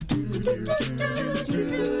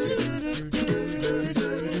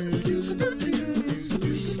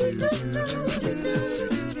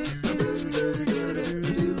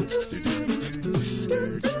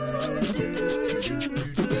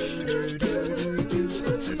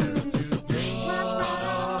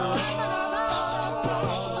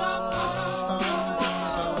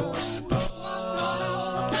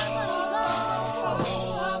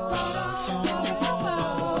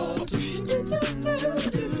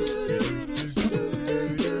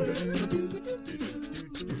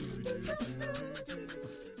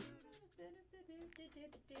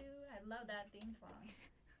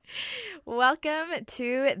Welcome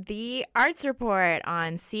to the Arts Report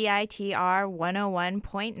on CITR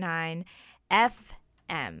 101.9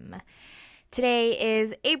 FM. Today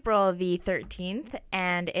is April the 13th,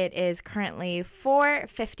 and it is currently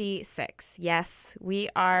 4:56. Yes, we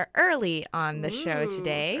are early on the show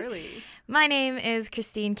today. Early. My name is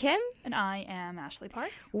Christine Kim. And I am Ashley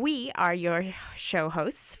Park. We are your show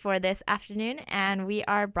hosts for this afternoon, and we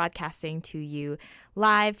are broadcasting to you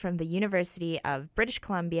live from the University of British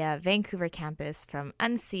Columbia, Vancouver campus from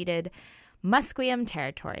unceded Musqueam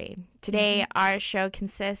territory. Today, our show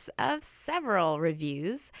consists of several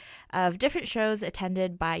reviews of different shows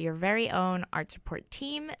attended by your very own Arts Report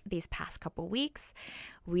team these past couple weeks.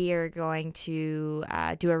 We are going to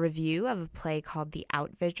do a review of a play called The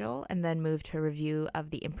Out Vigil, and then move to a review of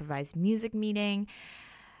the Improvised Music Meeting,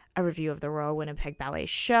 a review of the Royal Winnipeg Ballet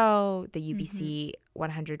Show, the UBC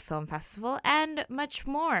 100 Film Festival, and much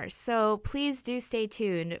more. So please do stay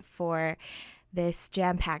tuned for this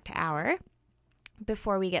jam-packed hour.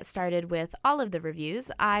 Before we get started with all of the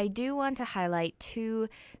reviews, I do want to highlight two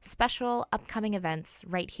special upcoming events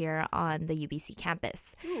right here on the UBC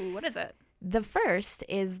campus. Ooh, what is it? The first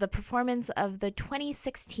is the performance of the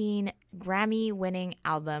 2016 Grammy-winning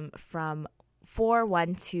album From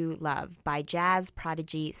 412 Love by jazz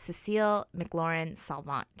prodigy Cecile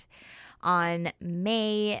McLaurin-Salvant on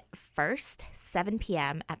May 1st, 7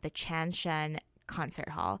 p.m. at the Chan Shen Concert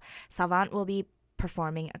Hall. Salvant will be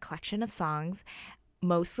performing a collection of songs,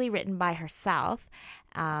 mostly written by herself,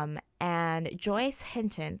 and Joyce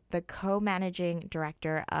Hinton, the co-managing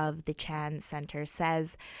director of the Chan Center,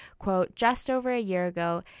 says, quote, "Just over a year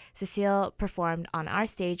ago, Cecile performed on our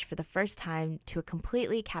stage for the first time to a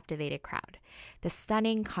completely captivated crowd. The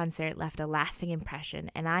stunning concert left a lasting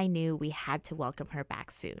impression, and I knew we had to welcome her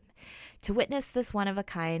back soon. To witness this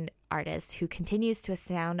one-of-a-kind artist who continues to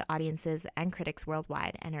astound audiences and critics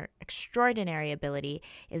worldwide, and her extraordinary ability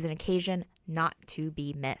is an occasion not to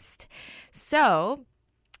be missed." So,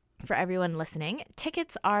 for everyone listening,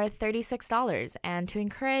 tickets are $36, and to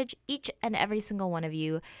encourage each and every single one of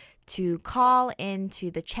you to call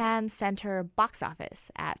into the Chan Center box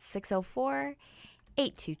office at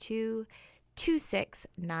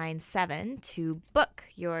 604-822-2697 to book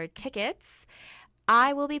your tickets.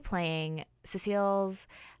 I will be playing Cecile's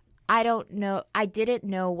I didn't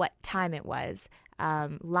know what time it was,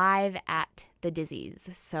 live at the Dizzy's.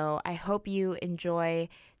 So I hope you enjoy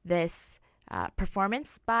this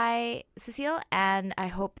performance by Cecile, and I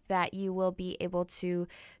hope that you will be able to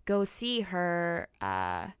go see her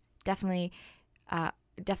definitely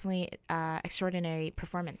extraordinary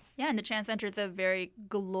performance. Yeah, and the Chan Center is a very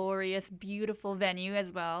glorious, beautiful venue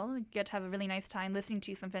as well. You get to have a really nice time listening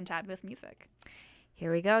to some fantabulous music.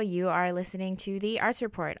 Here we go. You are listening to the Arts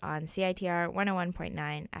Report on CITR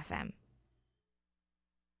 101.9 FM.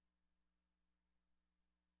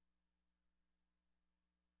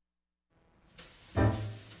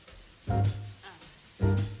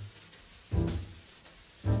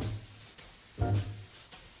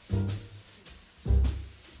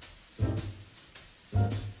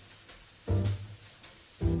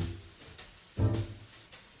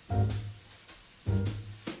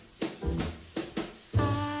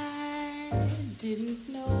 Didn't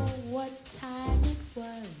know what time it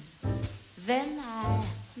was, then I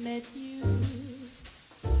met you.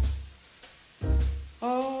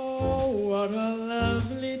 Oh, what a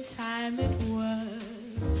lovely time it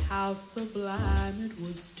was, how sublime it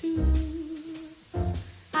was too.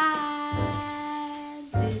 I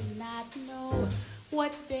did not know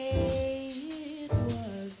what day it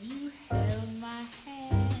was, you held my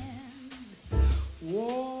hand,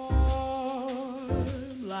 warm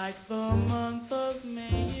like the month of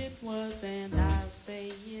May it was, and I'll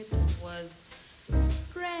say it was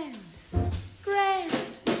grand, grand.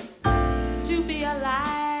 To be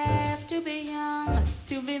alive, to be young,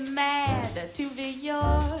 to be mad, to be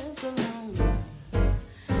yours alone.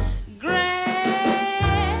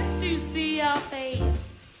 Grand to see your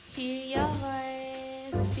face, hear your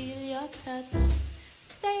voice, feel your touch,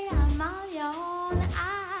 say I'm all your own.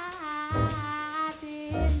 I I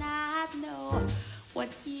did not know what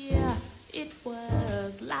year it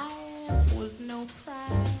was. Life was no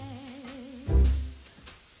prize.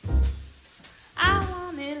 I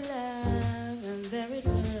wanted love, and there it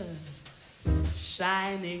was,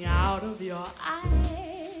 shining out of your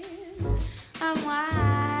eyes. I'm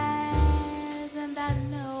wise, and I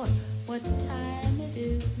know what time it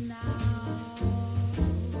is now.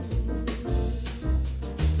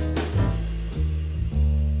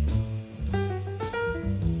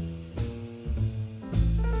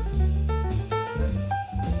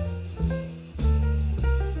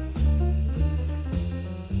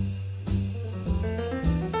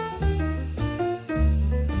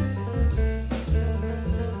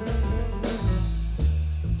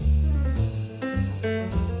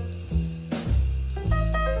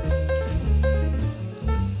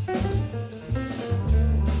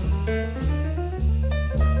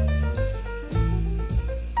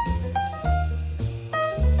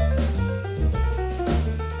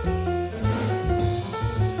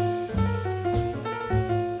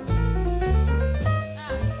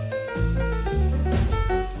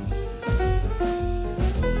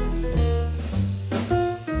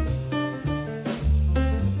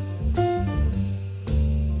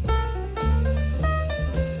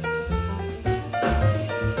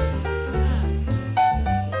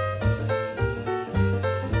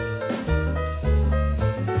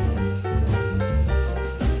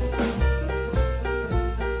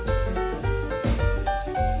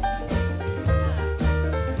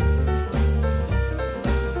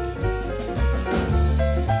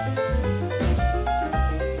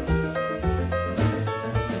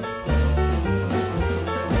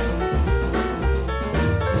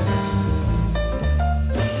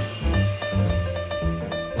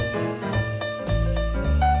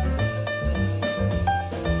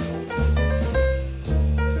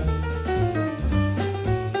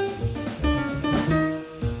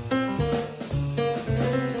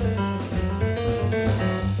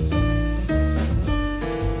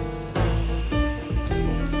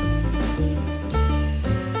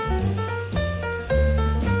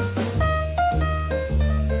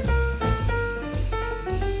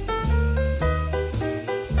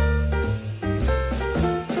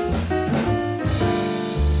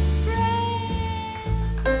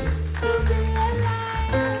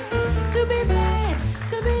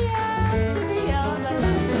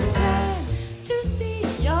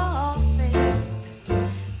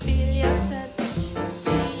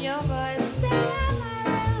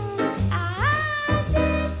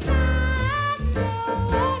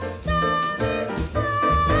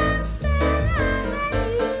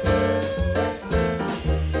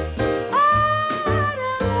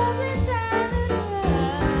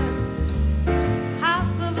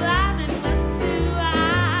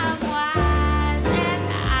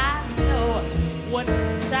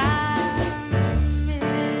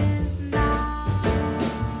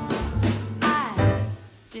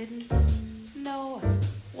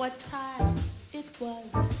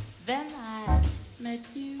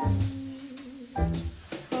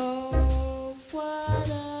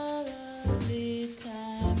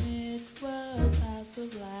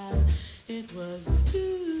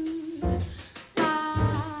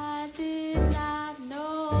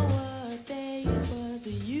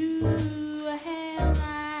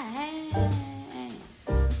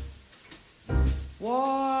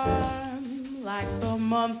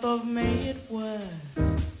 Month of May it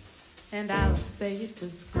was, and I'll say it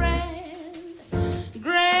was grand,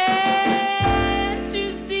 grand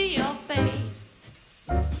to see your face,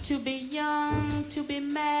 to be young, to be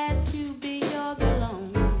mad, to be yours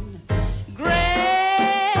alone.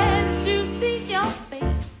 Grand to see your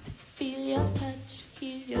face, feel your touch,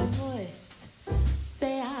 hear your voice,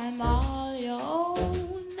 say I'm all your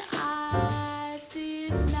own. I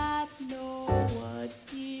did not know what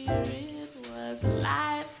year it was.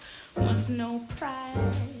 Life was no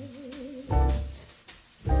prize.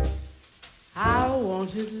 I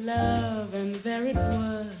wanted love, and there it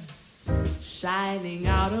was, shining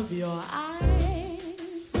out of your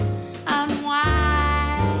eyes. I'm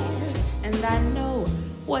wise, and I know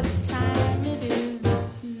what time it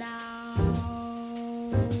is now.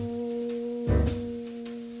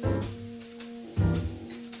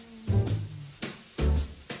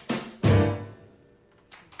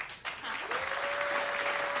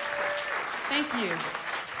 Thank you.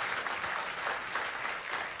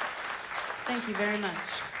 Thank you very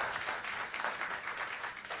much.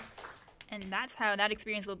 And that's how that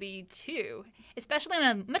experience will be, too. Especially on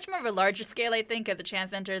a much more of a larger scale, I think, as the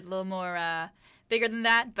Chance Center is a little more bigger than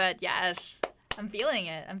that. But, yes, I'm feeling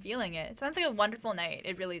it. It sounds like a wonderful night.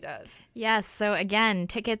 It really does. Yes. So again,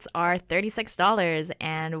 tickets are $36,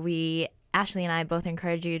 and Ashley and I both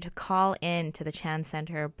encourage you to call in to the Chan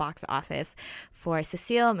Center box office for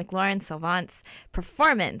Cecile McLorin-Salvant's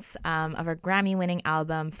performance of her Grammy-winning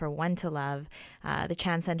album For One to Love. The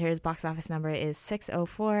Chan Center's box office number is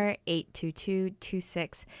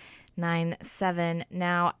 604-822-2697.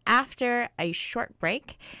 Now, after a short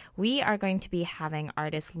break, we are going to be having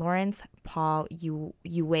artist Lawrence Paul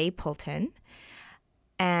Uwe-Pulton,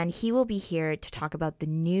 and he will be here to talk about the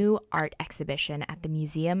new art exhibition at the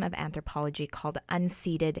Museum of Anthropology called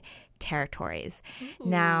Unceded Territories. Ooh.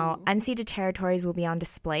 Now, Unceded Territories will be on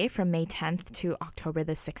display from May 10th to October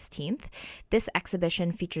the 16th. This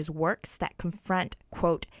exhibition features works that confront,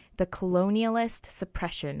 quote, the colonialist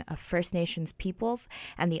suppression of First Nations peoples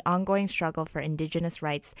and the ongoing struggle for Indigenous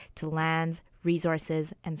rights to lands,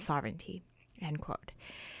 resources, and sovereignty, end quote.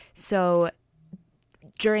 So,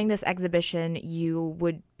 during this exhibition, you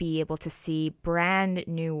would be able to see brand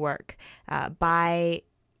new work by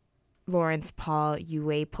Lawrence Paul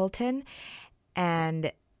Uwe-Pulton,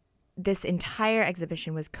 and this entire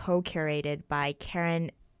exhibition was co-curated by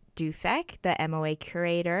Karen Dufek, the MOA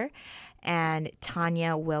curator, and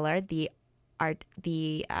Tanya Willard,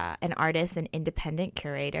 an artist and independent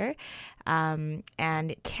curator. And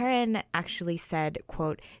Karen actually said,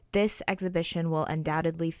 quote, this exhibition will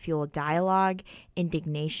undoubtedly fuel dialogue,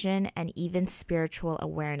 indignation, and even spiritual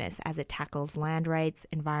awareness as it tackles land rights,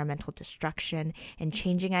 environmental destruction, and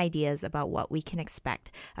changing ideas about what we can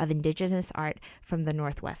expect of Indigenous art from the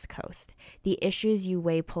Northwest Coast. The issues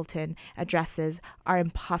Uwe-Pulton addresses are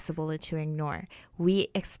impossible to ignore. We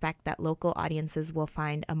expect that local audiences will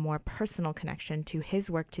find a more personal connection to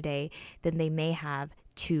his work today than they may have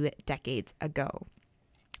 2 decades ago.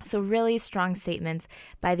 So really strong statements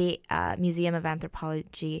by the Museum of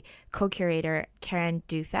Anthropology co-curator Karen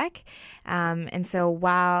Dufek. And so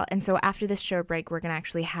after this short break, we're going to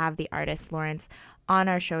actually have the artist Lawrence on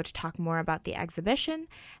our show to talk more about the exhibition.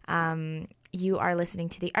 You are listening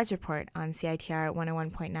to the Arts Report on CITR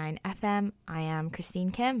 101.9 FM. I am Christine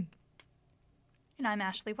Kim. And I'm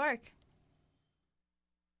Ashley Park.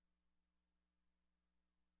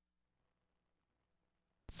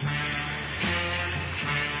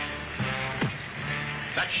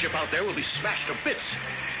 That ship out there will be smashed to bits.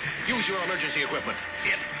 Use your emergency equipment.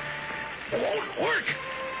 It won't work.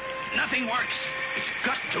 Nothing works. It's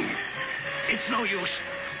got to. It's no use.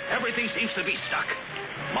 Everything seems to be stuck.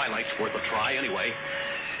 My light's worth a try anyway.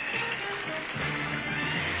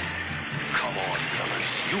 Come on, fellas.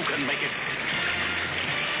 You can make it.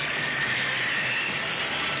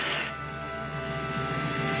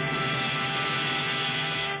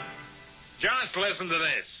 Just listen to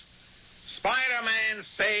this. Spider-Man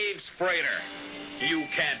saves freighter. You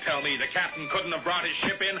can't tell me the captain couldn't have brought his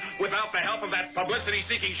ship in without the help of that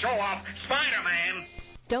publicity-seeking show-off, Spider-Man.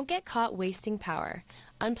 Don't get caught wasting power.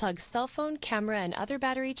 Unplug cell phone, camera, and other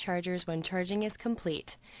battery chargers when charging is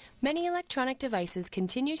complete. Many electronic devices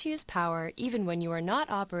continue to use power even when you are not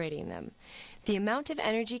operating them. The amount of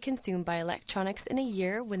energy consumed by electronics in a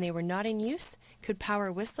year when they were not in use could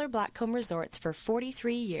power Whistler Blackcomb Resorts for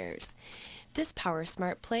 43 years. This Power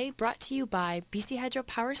Smart play brought to you by BC Hydro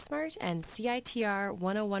Power Smart and CITR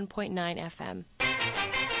 101.9 FM.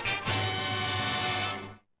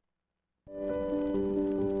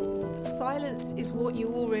 Silence is what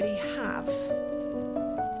you already have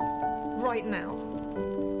right now,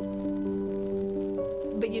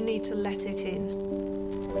 but you need to let it in.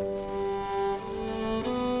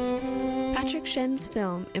 Patrick Shen's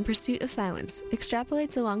film, In Pursuit of Silence,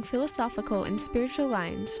 extrapolates along philosophical and spiritual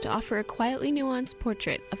lines to offer a quietly nuanced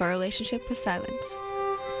portrait of our relationship with silence.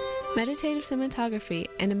 Meditative cinematography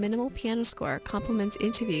and a minimal piano score complements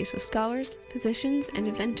interviews with scholars, physicians, and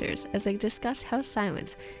inventors as they discuss how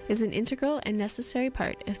silence is an integral and necessary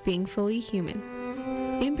part of being fully human.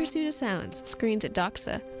 In Pursuit of Silence screens at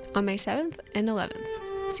Doxa on May 7th and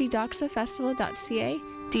 11th. See doxafestival.ca,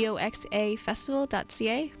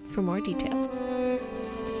 doxafestival.ca for more details.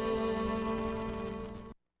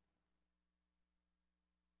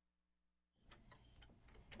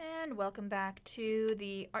 And welcome back to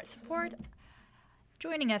the Arts Report.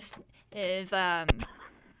 Joining us is hello.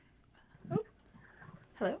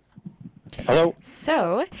 Hello.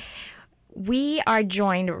 So we are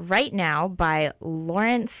joined right now by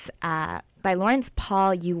Lawrence Paul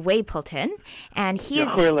Uwe-Pulton, and he is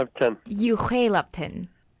Uwe-Pulton.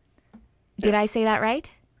 Did I say that right?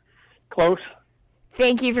 Close.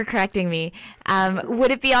 Thank you for correcting me.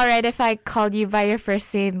 Would it be all right if I called you by your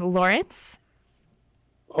first name, Lawrence?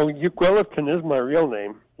 Oh, Uwe-Pulton is my real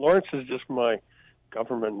name. Lawrence is just my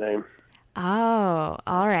government name. Oh,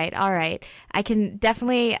 all right, all right. I can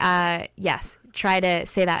definitely, yes, try to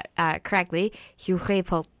say that correctly.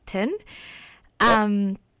 Huipolten.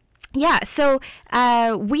 Yeah, so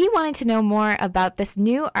we wanted to know more about this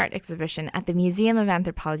new art exhibition at the Museum of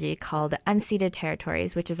Anthropology called Unceded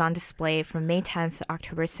Territories, which is on display from May 10th to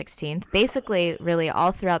October 16th, basically really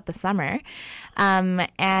all throughout the summer.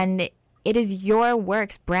 And it is your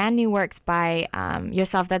works, brand new works by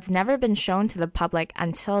yourself that's never been shown to the public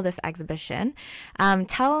until this exhibition.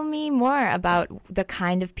 Tell me more about the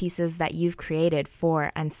kind of pieces that you've created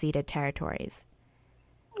for Unceded Territories.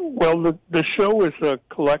 Well, the show is a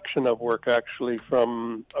collection of work, actually,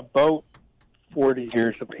 from about 40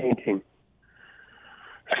 years of painting.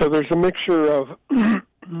 So there's a mixture of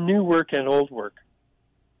new work and old work.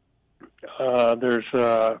 There's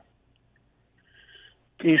a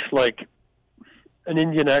piece like an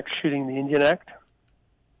Indian act shooting the Indian Act,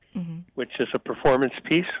 which is a performance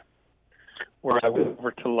piece, where I went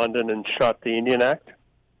over to London and shot the Indian Act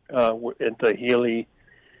at the Healy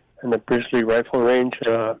and the Brisley Rifle Range.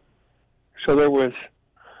 So that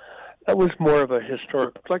was more of a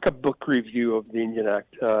historic, like a book review of the Indian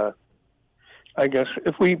Act. I guess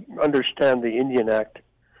if we understand the Indian Act,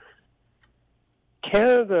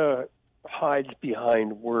 Canada hides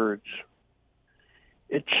behind words.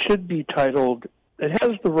 It should be titled, it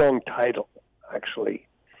has the wrong title, actually.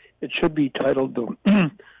 It should be titled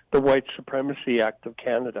the White Supremacy Act of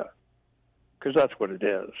Canada, because that's what it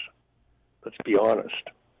is. Let's be honest.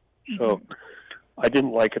 So I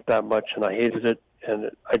didn't like it that much, and I hated it,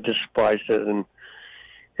 and I despised it, and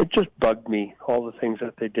it just bugged me, all the things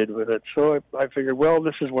that they did with it. So I figured, well,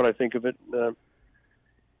 this is what I think of it.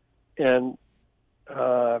 And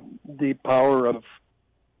the power of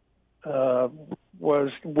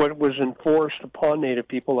was what was enforced upon Native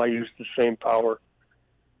people. I used the same power,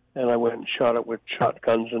 and I went and shot it with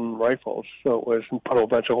shotguns and rifles. So it was, and put a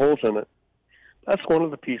bunch of holes in it. That's one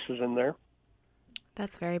of the pieces in there.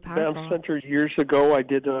 That's very powerful. Banff Center years ago, I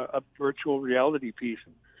did a virtual reality piece,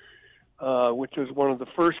 which was one of the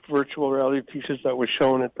first virtual reality pieces that was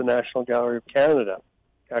shown at the National Gallery of Canada.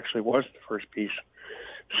 Actually, was the first piece.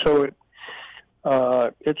 So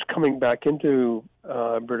it's coming back into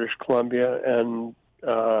British Columbia, and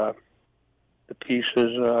the piece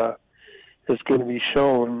is going to be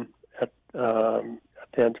shown at the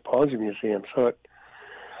Anthropology Museum. So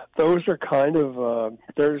those are kind of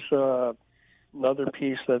there's another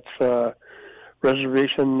piece that's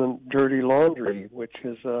Reservation Dirty Laundry, which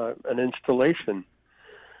is an installation,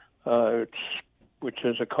 which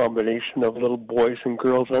is a combination of little boys and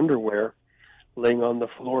girls' underwear laying on the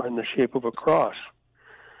floor in the shape of a cross,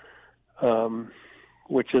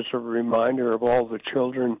 which is a reminder of all the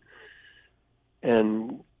children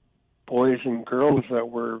and boys and girls that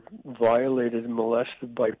were violated and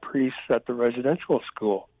molested by priests at the residential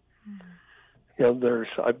school. You know,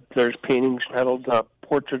 there's paintings titled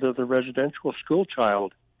 "Portrait of the Residential School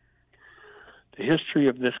Child." The history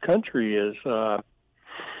of this country is,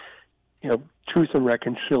 truth and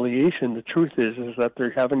reconciliation. The truth is that they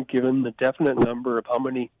haven't given the definite number of how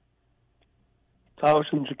many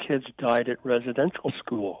thousands of kids died at residential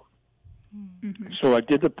school. So I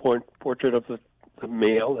did the portrait of the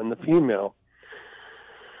male and the female.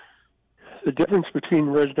 The difference between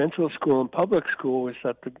residential school and public school is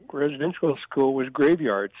that the residential school was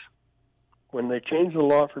graveyards. When they changed the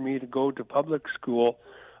law for me to go to public school,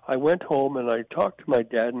 I went home and I talked to my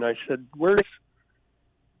dad and I said, where's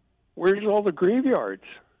all the graveyards?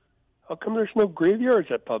 How come there's no graveyards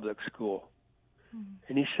at public school?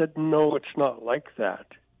 And he said, no, it's not like that.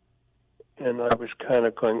 And I was kind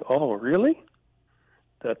of going, oh, really?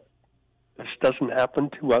 That this doesn't happen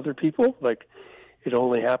to other people? Like, it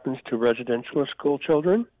only happens to residential school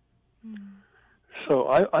children? So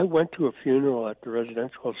I went to a funeral at the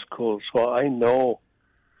residential school, so I know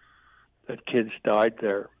that kids died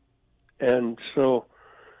there. And so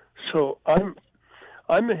I'm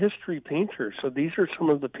a history painter, so these are some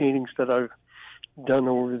of the paintings that I've done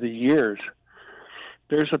over the years.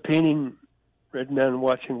 There's a painting, Red Man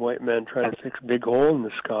Watching White Man Trying to Fix a Big Hole in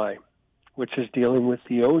the Sky, which is dealing with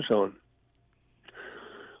the ozone.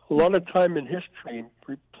 A lot of time in history,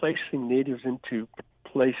 replacing natives into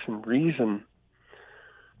place and reason,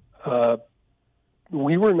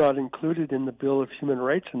 we were not included in the Bill of Human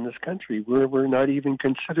Rights in this country. We're not even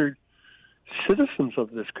considered citizens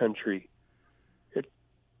of this country.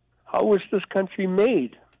 How was this country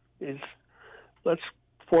made? Let's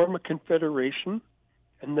form a confederation,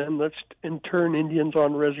 and then let's intern Indians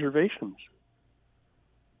on reservations.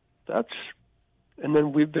 And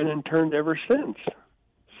then we've been interned ever since.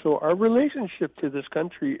 So our relationship to this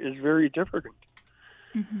country is very different.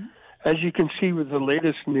 as you can see with the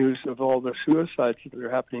latest news of all the suicides that are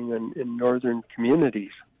happening in northern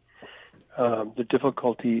communities, the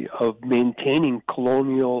difficulty of maintaining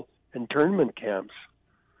colonial internment camps.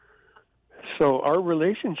 So our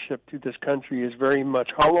relationship to this country is very much,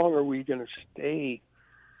 how long are we going to stay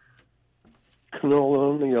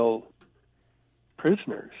colonial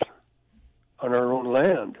prisoners on our own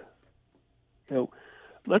land?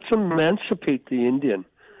 Let's emancipate the Indian.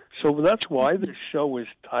 So that's why this show is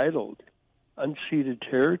titled Unceded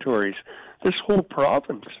Territories. This whole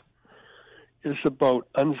province is about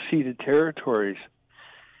unceded territories.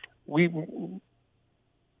 We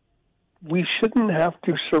shouldn't have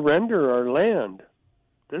to surrender our land.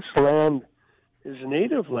 This land is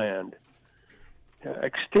native land.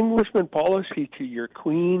 Extinguishment policy to your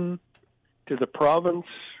queen, to the province,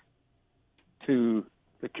 to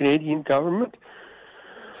the Canadian government,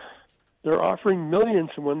 they're offering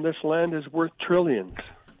millions when this land is worth trillions.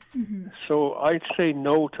 Mm-hmm. So I say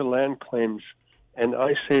no to land claims, and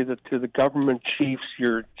I say that to the government chiefs,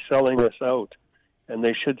 you're selling us out, and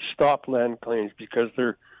they should stop land claims because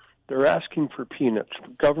they're asking for peanuts.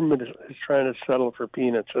 The government is trying to settle for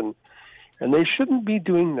peanuts, and they shouldn't be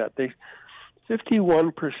doing that.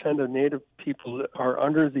 51% of Native people are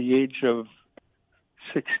under the age of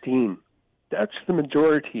 16. That's the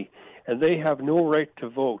majority, and they have no right to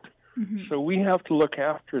vote. Mm-hmm. So we have to look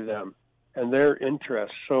after them and their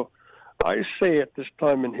interests. So I say at this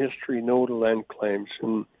time in history, no to land claims.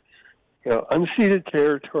 And unceded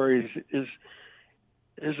territories is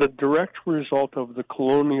a direct result of the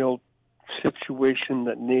colonial situation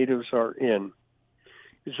that Natives are in.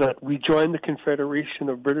 Is that we join the Confederation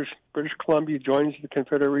of British Columbia joins the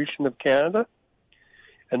Confederation of Canada,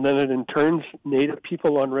 and then it interns Native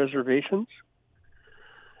people on reservations.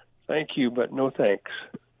 Thank you, but no thanks.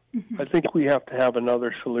 Mm-hmm. I think we have to have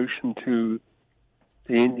another solution to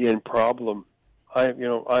the Indian problem. My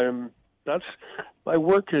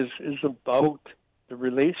work is about the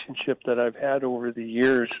relationship that I've had over the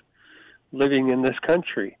years living in this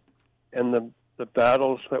country, and the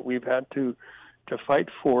battles that we've had to fight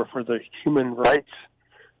for the human rights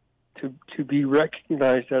to be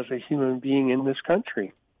recognized as a human being in this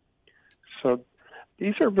country. So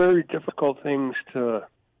these are very difficult things to.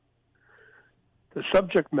 The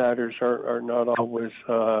subject matters are not always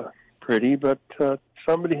pretty, but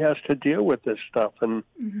somebody has to deal with this stuff. And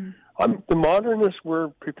mm-hmm. The modernists were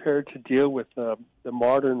prepared to deal with the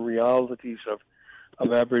modern realities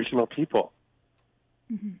of Aboriginal people.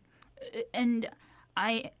 Mm-hmm. And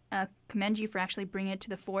I commend you for actually bringing it to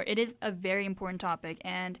the fore. It is a very important topic,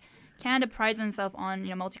 and Canada prides itself on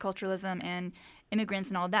multiculturalism and immigrants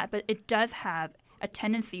and all that, but it does have a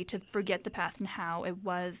tendency to forget the past and how it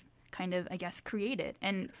was kind of, I guess, created.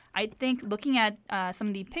 And I think looking at some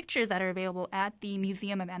of the pictures that are available at the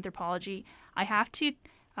Museum of Anthropology, I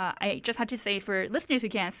just have to say for listeners who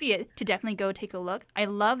can't see it, to definitely go take a look. I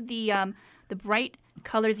love the bright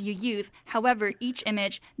colors you use. However, each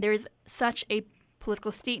image, there's such a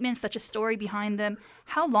political statement, such a story behind them.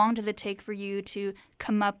 How long does it take for you to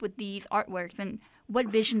come up with these artworks, and what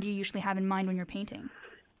vision do you usually have in mind when you're painting?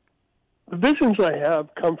 The visions I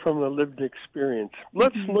have come from the lived experience.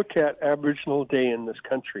 Let's look at Aboriginal Day in this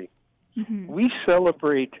country. Mm-hmm. We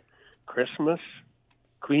celebrate Christmas,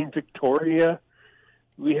 Queen Victoria.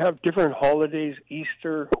 We have different holidays,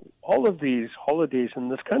 Easter, all of these holidays in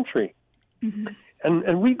this country. Mm-hmm.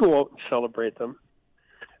 And we go out and celebrate them.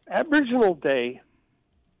 Aboriginal Day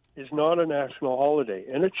is not a national holiday,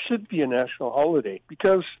 and it should be a national holiday,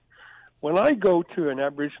 because when I go to an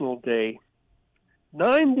Aboriginal Day,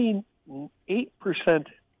 98%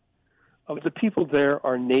 of the people there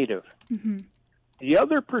are Native. Mm-hmm. The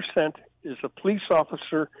other percent is a police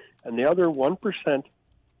officer, and the other 1%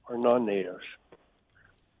 are non-Natives.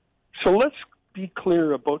 So let's be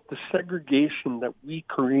clear about the segregation that we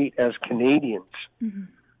create as Canadians. Mm-hmm.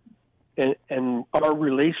 And our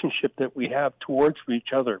relationship that we have towards each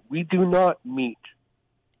other. We do not meet.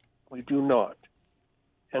 We do not.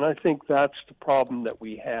 And I think that's the problem that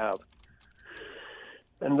we have.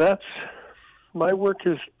 And that's, my work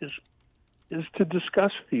is to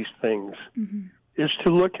discuss these things, mm-hmm. is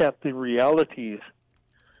to look at the realities.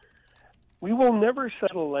 We will never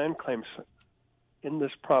settle land claims in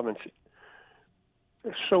this province.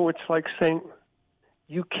 So it's like saying,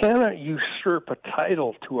 you cannot usurp a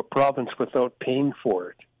title to a province without paying for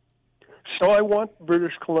it. So I want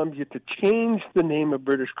British Columbia to change the name of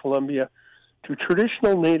British Columbia to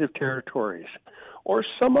Traditional Native Territories or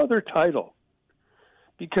some other title,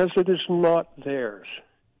 because it is not theirs.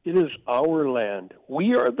 It is our land.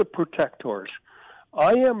 We are the protectors.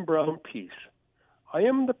 I am Brown Peace. I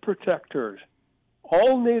am the protectors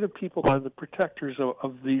All Native people are the protectors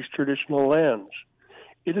of these traditional lands.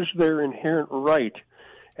 It is their inherent right,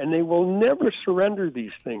 and they will never surrender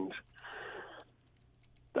these things.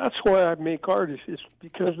 That's why I make art, is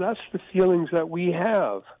because that's the feelings that we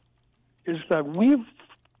have, is that we've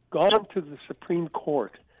gone to the Supreme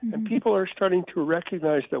Court, and people are starting to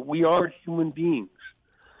recognize that we are human beings.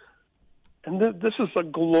 And this is a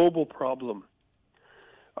global problem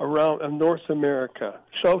around North America,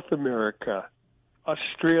 South America,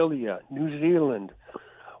 Australia, New Zealand.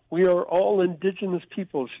 We are all indigenous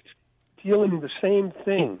peoples feeling the same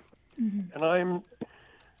thing. And I'm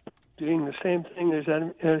doing the same thing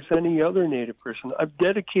as any other Native person. I've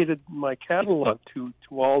dedicated my catalog to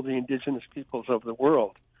all the indigenous peoples of the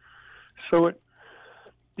world. So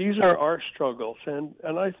these are our struggles, and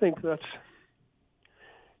I think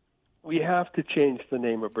we have to change the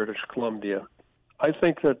name of British Columbia. I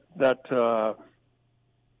think that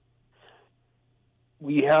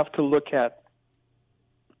we have to look at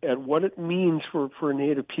what it means for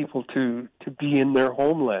Native people to be in their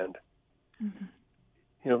homeland.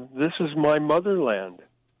 This is my motherland.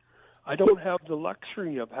 I don't have the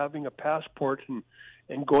luxury of having a passport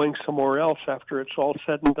and going somewhere else after it's all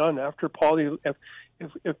said and done. After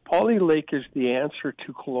if Polly Lake is the answer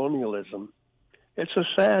to colonialism, it's a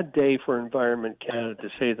sad day for Environment Canada to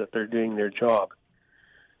say that they're doing their job.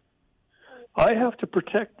 I have to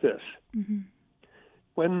protect this.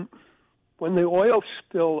 When the oil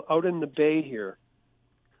spill out in the bay here,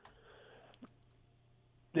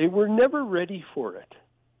 they were never ready for it.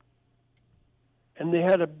 And they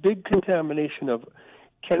had a big contamination of,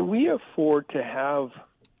 can we afford to have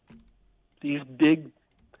these big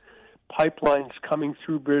pipelines coming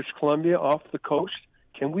through British Columbia off the coast?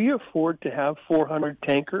 Can we afford to have 400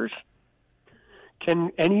 tankers?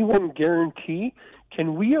 Can anyone guarantee,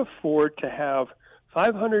 can we afford to have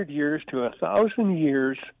 500 years to 1,000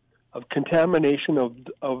 years of contamination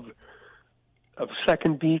of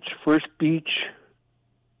Second Beach, First Beach,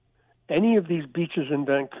 any of these beaches in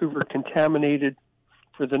Vancouver contaminated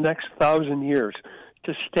for the next 1,000 years,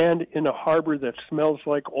 to stand in a harbor that smells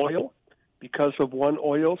like oil because of one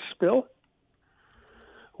oil spill?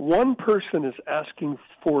 One person is asking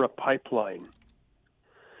for a pipeline,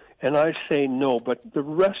 and I say no, but the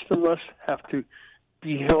rest of us have to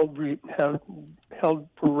be held for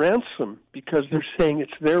ransom because they're saying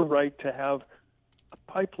it's their right to have a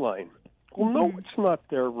pipeline. Well, no, it's not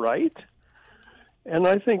their right. And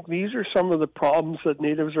I think these are some of the problems that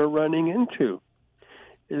Natives are running into,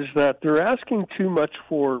 is that they're asking too much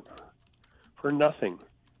for nothing.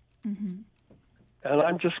 And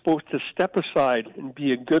I'm just supposed to step aside and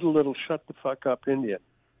be a good little shut the fuck up Indian.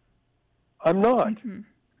 I'm not.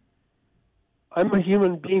 I'm a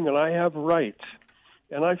human being and I have rights.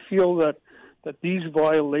 And I feel that these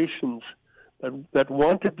violations that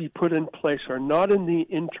want to be put in place are not in the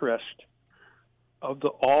interest of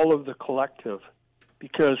all of the collective,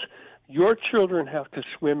 because your children have to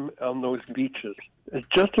swim on those beaches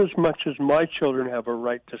just as much as my children have a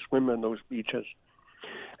right to swim on those beaches.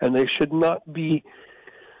 And they should not be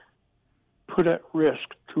put at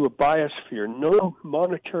risk to a biosphere. No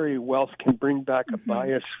monetary wealth can bring back a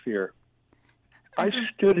biosphere. I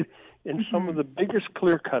stood in some of the biggest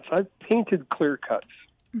clear cuts. I've painted clear cuts,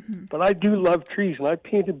 but I do love trees, and I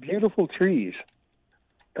painted beautiful trees.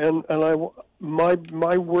 And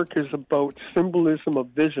my work is about symbolism of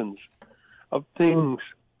visions, of things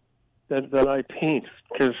that I paint,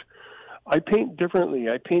 because I paint differently.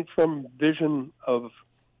 I paint from vision of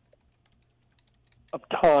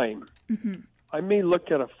time. I may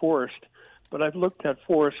look at a forest, but I've looked at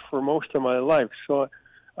forests for most of my life, so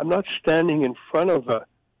I'm not standing in front of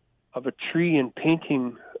a tree and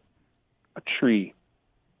painting a tree.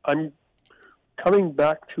 I'm coming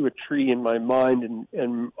back to a tree in my mind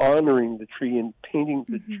and honoring the tree and painting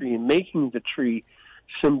the tree and making the tree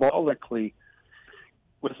symbolically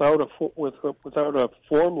without a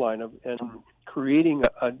form line and creating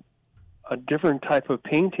a different type of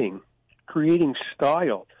painting, creating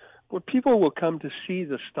style. What people will come to see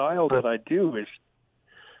the style that I do is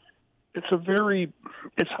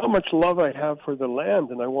it's how much love I have for the land,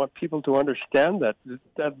 and I want people to understand that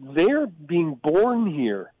they're being born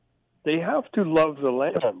here. They have to love the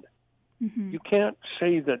land. You can't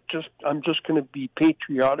say that I'm just going to be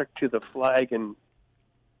patriotic to the flag and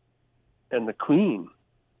the Queen.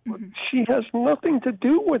 She has nothing to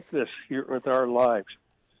do with this here with our lives.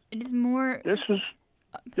 It is more. This is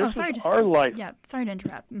our life. Yeah, sorry to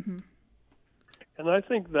interrupt. And I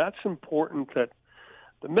think that's important, that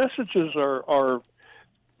the messages are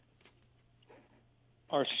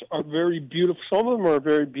are very beautiful. Some of them are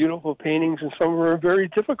very beautiful paintings, and some of them are very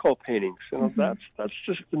difficult paintings. You know, that's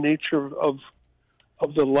just the nature of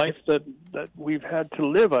the life that we've had to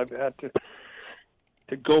live. I've had to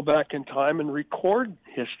go back in time and record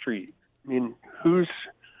history. I mean, whose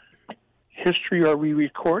history are we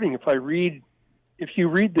recording? If you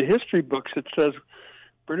read the history books, it says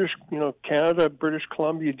Canada, British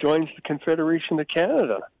Columbia joins the Confederation of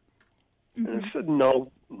Canada. And I said,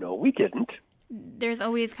 no, we didn't. There's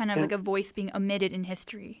always kind of like a voice being omitted in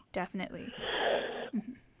history, definitely.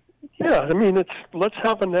 Yeah, I mean, let's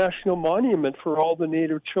have a national monument for all the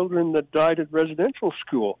Native children that died at residential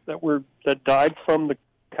school, that died from the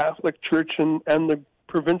Catholic Church and the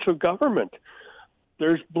provincial government.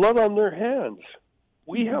 There's blood on their hands.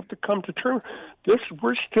 We have to come to terms.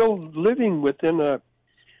 We're still living within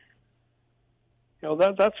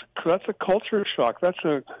that's a culture shock. That's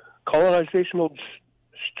a colonizational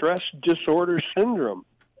stress disorder syndrome.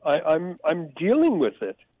 I'm dealing with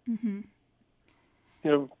it. Mm-hmm.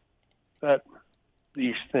 You know, that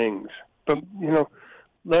these things, but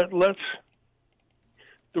let's.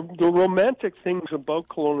 The romantic things about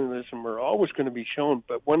colonialism are always going to be shown,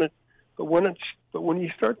 but when you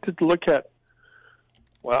start to look at,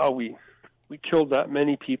 wow, we killed that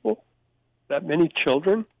many people, that many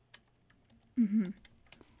children. Mm-hmm.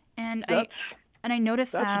 And I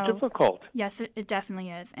noticed that's difficult. Yes, it definitely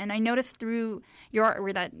is. And I noticed through your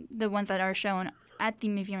artwork that the ones that are shown at the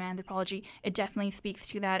Museum of Anthropology, it definitely speaks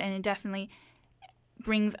to that, and it definitely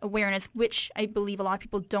brings awareness, which I believe a lot of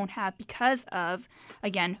people don't have because of,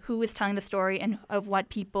 again, who is telling the story and of what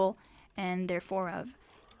people and therefore of.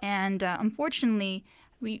 And unfortunately,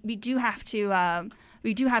 we do have to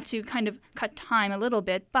kind of cut time a little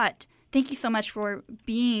bit, but thank you so much for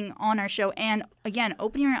being on our show and, again,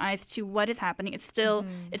 opening your eyes to what is happening. It's still,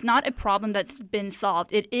 it's not a problem that's been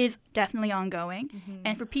solved. It is definitely ongoing.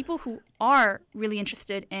 And for people who are really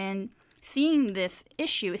interested in seeing this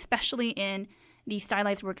issue, especially in the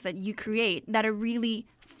stylized works that you create that are really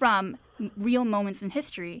from real moments in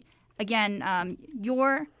history, again,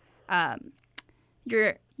 your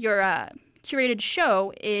curated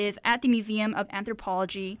show is at the Museum of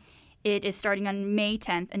Anthropology. It is starting on May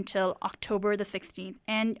 10th until October the 16th.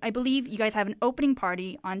 And I believe you guys have an opening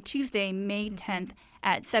party on Tuesday, May 10th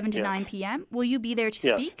at 7 to 9 p.m. Will you be there to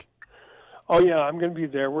speak? Oh, yeah, I'm going to be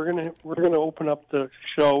there. We're going to open up the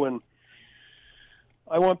show, and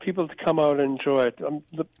I want people to come out and enjoy it.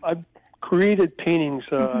 I've created paintings,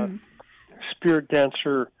 Spirit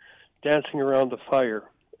Dancer dancing around the fire,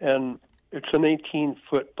 and it's an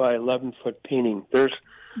 18-foot by 11-foot painting. There's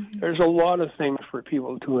a lot of things for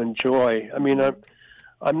people to enjoy. I mean,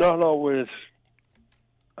 I'm not always.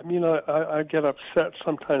 I mean, I get upset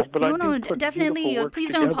sometimes, but I do put definitely.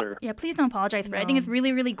 Please don't apologize for it. I think it's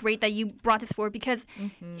really, really great that you brought this forward because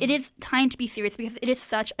it is time to be serious because it is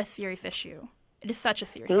such a serious issue. It is such a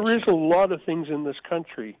serious issue. There is a lot of things in this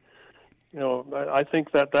country. You know, I think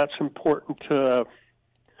that's important to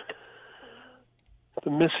the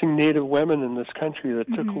missing Native women in this country that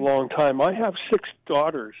took a long time. I have 6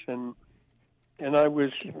 daughters, and I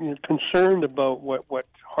was concerned about what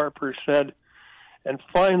Harper said, and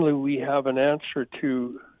finally we have an answer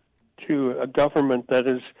to a government that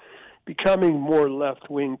is becoming more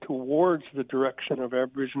left-wing towards the direction of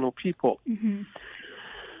Aboriginal people.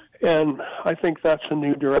 And I think that's a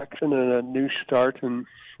new direction and a new start, and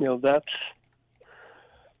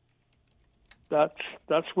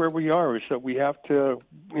that's where we are, is that we have to,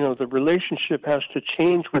 the relationship has to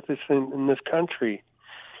change with this in this country.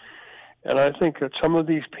 And I think that some of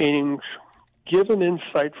these paintings give an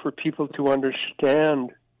insight for people to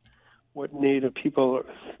understand what Native people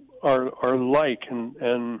are like, and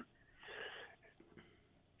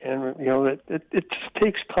it just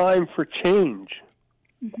takes time for change.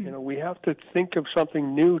 We have to think of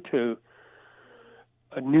something new, to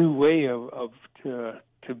a new way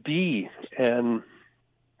to be, and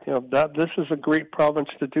that this is a great province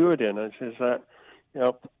to do it in. Is that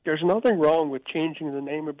there's nothing wrong with changing the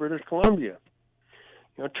name of British Columbia.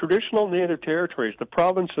 Traditional Native Territories, the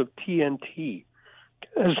province of TNT,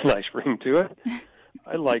 has a nice ring to it.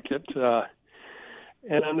 I like it,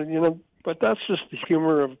 but that's just the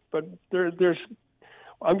humor of. But there's.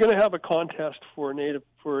 I'm going to have a contest for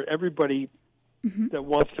everybody that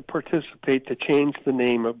wants to participate to change the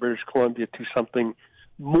name of British Columbia to something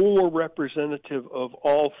more representative of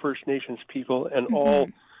all First Nations people and all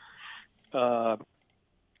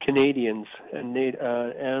Canadians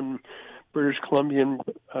and British Columbian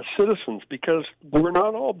citizens, because we're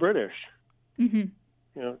not all British.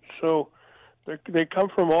 So they come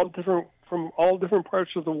from all different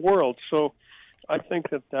parts of the world. So I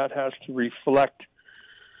think that has to reflect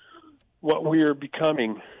what we are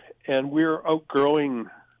becoming, and we're outgrowing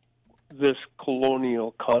this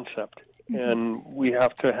colonial concept, and we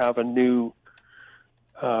have to have a new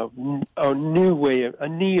way, a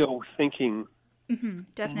neo thinking.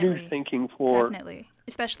 Definitely. New thinking for... Definitely.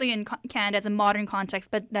 Especially in Canada as a modern context,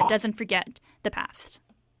 but that doesn't forget the past.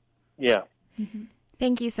 Yeah.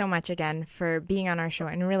 Thank you so much again for being on our show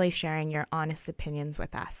and really sharing your honest opinions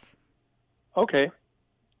with us. Okay.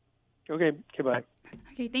 Goodbye.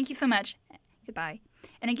 Okay, thank you so much. Goodbye.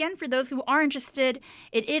 And again, for those who are interested,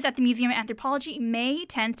 it is at the Museum of Anthropology, May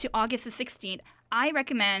 10th to August the 16th. I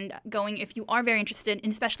recommend going if you are very interested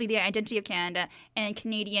in especially the identity of Canada and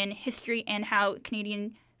Canadian history and how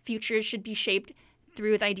Canadian futures should be shaped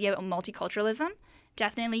through its idea of multiculturalism.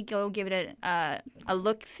 Definitely go give it a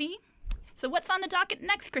look-see. So what's on the docket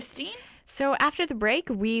next, Christine? So after the break,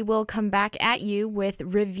 we will come back at you with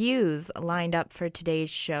reviews lined up for today's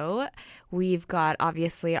show. We've got,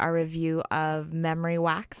 obviously, our review of Memory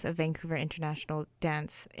Wax, a Vancouver International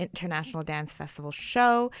Dance Festival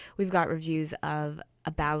show. We've got reviews of a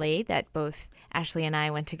ballet that both Ashley and I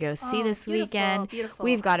went to go see this weekend. Beautiful.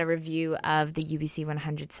 We've got a review of the UBC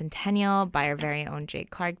 100 Centennial by our very own Jake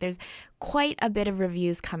Clark. There's quite a bit of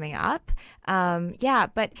reviews coming up.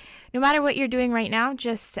 But no matter what you're doing right now,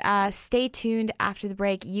 just stay tuned after the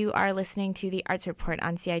break. You are listening to the Arts Report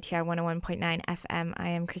on CITR 101.9 FM. I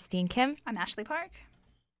am Christine Kim. I'm Ashley Park.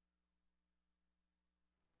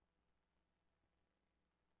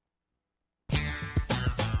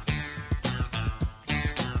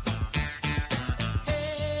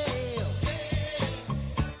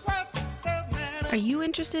 Are you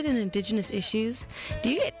interested in Indigenous issues? Do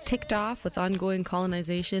you get ticked off with ongoing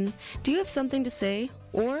colonization? Do you have something to say?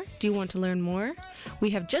 Or do you want to learn more? We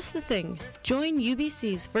have just the thing. Join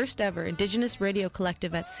UBC's first ever Indigenous radio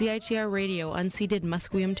collective at CITR Radio Unceded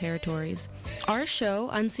Musqueam Territories. Our show,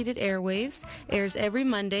 Unceded Airwaves, airs every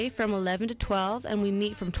Monday from 11 to 12, and we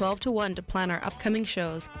meet from 12 to 1 to plan our upcoming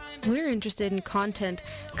shows. We're interested in content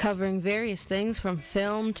covering various things from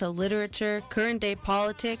film to literature, current day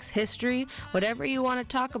politics, history, whatever you want to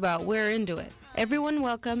talk about, we're into it. Everyone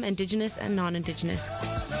welcome, Indigenous and non-Indigenous.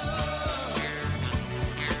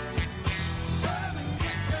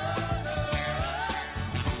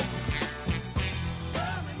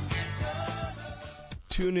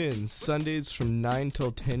 Tune in Sundays from 9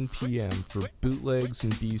 till 10 p.m. for bootlegs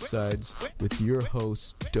and B-sides with your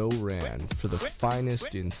host, Do Ran, for the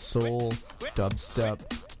finest in soul, dubstep,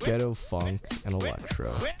 ghetto funk, and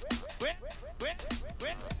electro.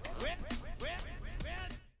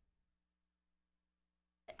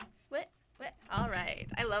 What? All right.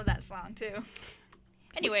 I love that song, too.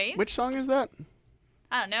 Anyways. Which song is that?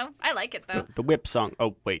 I don't know. I like it, though. The whip song.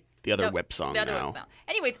 Oh, wait. The other whip song the other now. Whip song.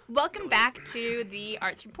 Anyways, welcome back to the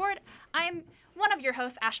Arts Report. I'm one of your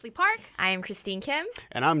hosts, Ashley Park. I am Christine Kim.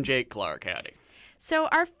 And I'm Jake Clark. Howdy. So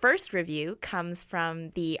our first review comes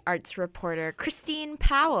from the arts reporter Christine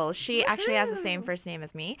Powell. She actually has the same first name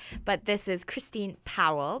as me, but this is Christine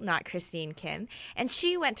Powell, not Christine Kim. And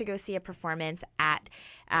she went to go see a performance at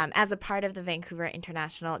as a part of the Vancouver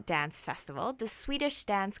International Dance Festival. The Swedish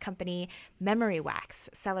dance company Memory Wax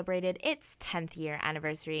celebrated its 10th year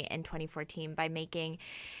anniversary in 2014 by making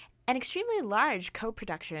an extremely large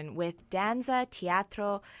co-production with Danza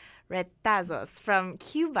Teatro Retazos from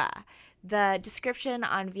Cuba. The description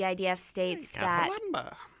on VIDF states that,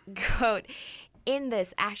 quote, in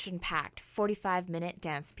this action-packed 45-minute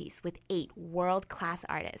dance piece with 8 world-class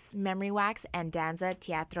artists, Memory Wax and Danza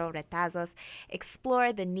Teatro Retazos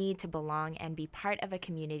explore the need to belong and be part of a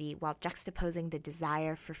community while juxtaposing the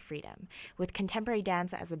desire for freedom. With contemporary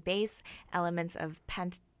dance as a base, elements of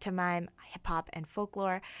pantomime, hip-hop, and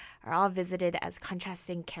folklore are all visited as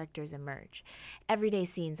contrasting characters emerge. Everyday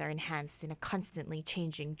scenes are enhanced in a constantly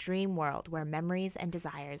changing dream world where memories and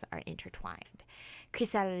desires are intertwined.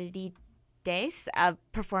 Chrysalides, a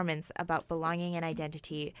performance about belonging and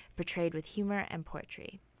identity portrayed with humor and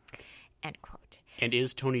poetry. End quote. And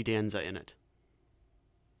is Tony Danza in it?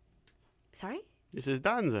 Sorry? This is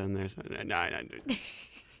Danza in there. No,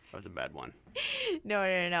 that was a bad one.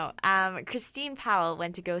 No. Christine Powell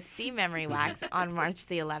went to go see Memory Wax on March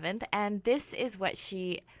the 11th, and this is what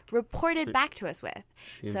she reported back to us with.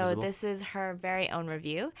 So this is her very own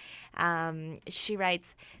review. She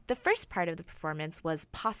writes, the first part of the performance was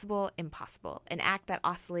possible, impossible, an act that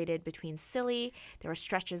oscillated between silly, there were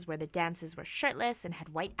stretches where the dancers were shirtless and had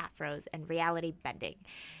white afros, and reality bending.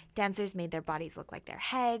 Dancers made their bodies look like their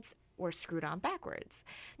heads were screwed on backwards.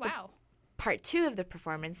 Wow. Part 2 of the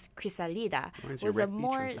performance, Crisalida, Reminds you was of a Red Beach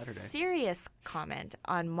more on Saturday. serious comment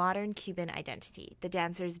on modern Cuban identity. The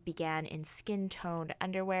dancers began in skin-toned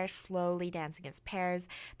underwear, slowly dancing as pairs,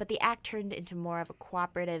 but the act turned into more of a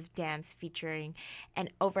cooperative dance featuring an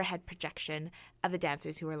overhead projection of the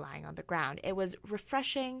dancers who were lying on the ground. It was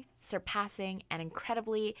refreshing, surpassing, and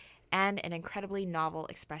an incredibly novel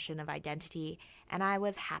expression of identity, and I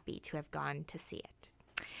was happy to have gone to see it.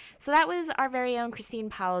 So that was our very own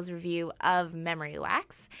Christine Powell's review of Memory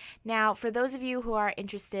Wax. Now, for those of you who are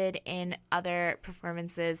interested in other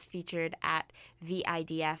performances featured at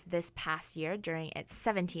VIDF this past year during its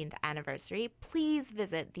 17th anniversary, please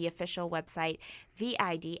visit the official website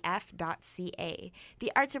vidf.ca.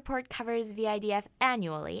 The Arts Report covers VIDF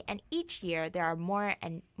annually, and each year there are more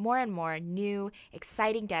and more new,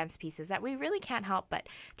 exciting dance pieces that we really can't help but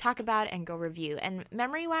talk about and go review. And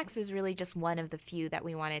Memory Wax was really just one of the few that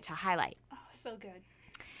we wanted to highlight. Oh, so good.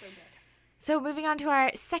 So good. So moving on to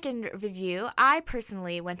our second review, I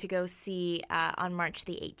personally went to go see on March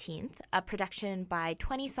the 18th a production by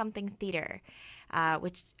 20-something theater,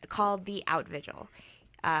 which called The Outvigil.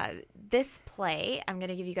 This play, I'm going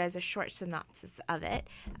to give you guys a short synopsis of it.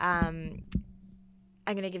 I'm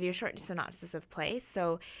going to give you a short synopsis of the play.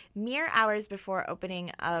 So, mere hours before the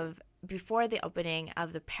opening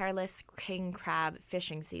of the perilous king crab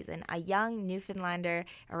fishing season, a young Newfoundlander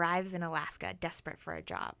arrives in Alaska, desperate for a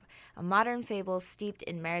job. A modern fable steeped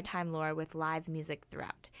in maritime lore with live music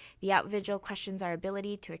throughout. The Outvigil questions our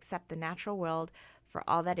ability to accept the natural world for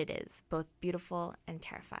all that it is, both beautiful and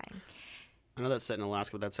terrifying. I know that's set in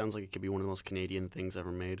Alaska, but that sounds like it could be one of the most Canadian things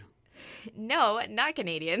ever made. No, not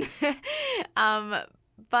Canadian.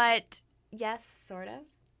 But yes, sort of.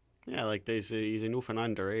 Yeah, like he's a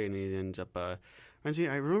Newfoundlander, and he ends up. I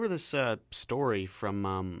remember this story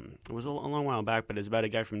from it was a long while back, but it's about a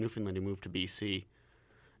guy from Newfoundland who moved to BC,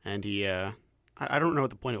 and he. I don't know what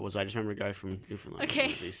the point it was. I just remember a guy from Newfoundland who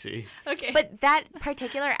moved to BC. Okay. But that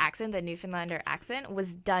particular accent, the Newfoundlander accent,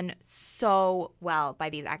 was done so well by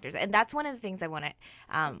these actors, and that's one of the things I want to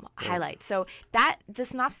highlight. So the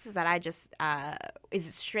synopsis that I just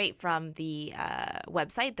is straight from the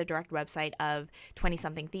website, the direct website of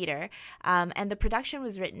 20-something theater, and the production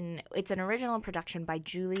was written. It's an original production by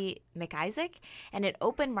Julie McIsaac, and it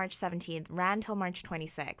opened March 17th, ran till March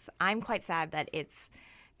 26th. I'm quite sad that it's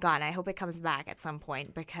gone. I hope it comes back at some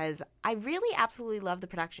point because I really absolutely love the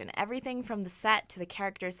production. Everything from the set to the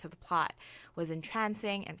characters to the plot was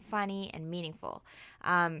entrancing and funny and meaningful.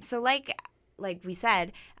 So like we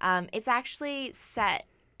said, it's actually set.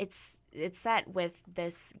 It's set with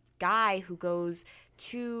this guy who goes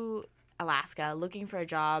to Alaska looking for a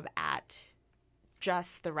job at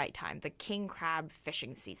just the right time, the king crab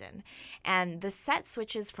fishing season. And the set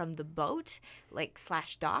switches from the boat,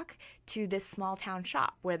 / dock, to this small town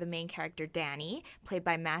shop where the main character, Danny, played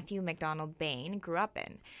by Matthew McDonald Bain, grew up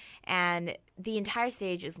in. And the entire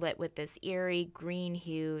stage is lit with this eerie green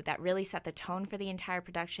hue that really set the tone for the entire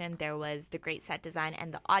production. There was the great set design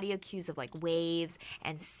and the audio cues of waves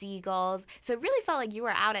and seagulls. So it really felt like you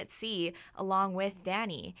were out at sea along with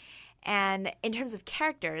Danny. And in terms of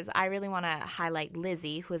characters, I really want to highlight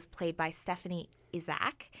Lizzie, who is played by Stephanie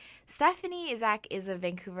Isaac. Stephanie Isaac is a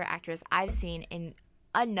Vancouver actress I've seen in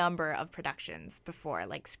a number of productions before,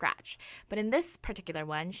 like Scratch. But in this particular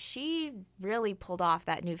one, she really pulled off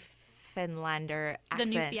that Newfoundlander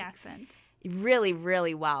accent. The Newfie accent. Really,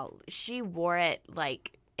 really well. She wore it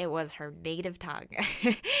like it was her native tongue.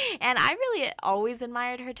 And I really always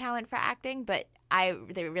admired her talent for acting, but I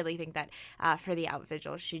really think that for the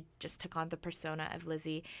Outvigil, she just took on the persona of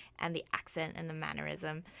Lizzie and the accent and the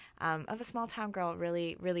mannerism of a small town girl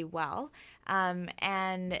really, really well.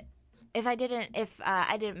 And if I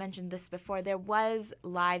didn't mention this before, there was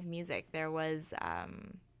live music. There was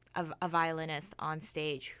a violinist on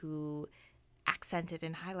stage who accented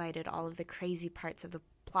and highlighted all of the crazy parts of the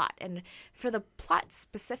plot. And for the plot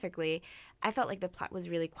specifically, I felt like the plot was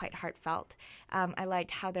really quite heartfelt. I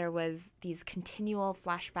liked how there was these continual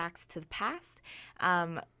flashbacks to the past.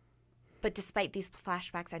 But despite these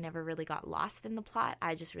flashbacks, I never really got lost in the plot.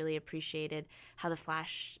 I just really appreciated how the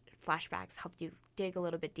flashbacks helped you dig a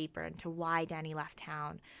little bit deeper into why Danny left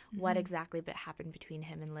town, what exactly happened between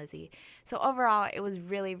him and Lizzie. So overall, it was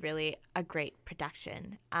really, really a great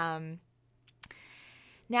production.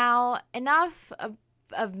 Now, enough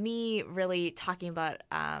of me really talking about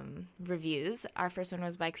reviews. Our first one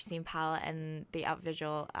was by Christine Powell, and the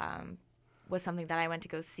Outvigil was something that I went to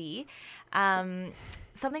go see.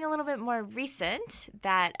 Something a little bit more recent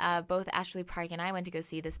that both Ashley Park and I went to go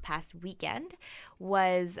see this past weekend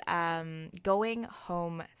was Going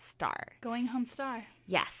Home Star. Going Home Star.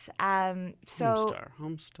 Yes. Home Star.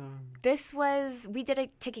 We did a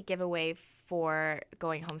ticket giveaway for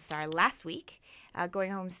Going Home Star last week.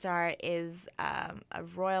 Going Home Star is a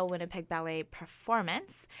Royal Winnipeg Ballet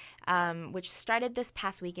performance, which started this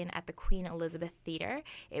past weekend at the Queen Elizabeth Theatre.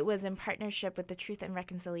 It was in partnership with the Truth and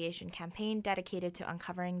Reconciliation campaign dedicated to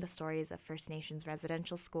uncovering the stories of First Nations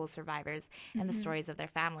residential school survivors and the stories of their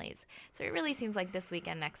families. So it really seems like this week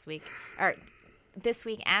and last week,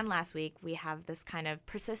 we have this kind of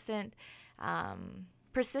persistent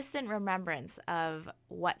remembrance of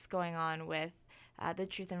what's going on with the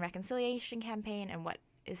Truth and Reconciliation campaign and what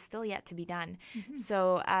is still yet to be done.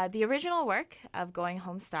 So the original work of Going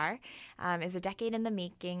Home Star is a decade in the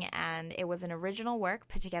making, and it was an original work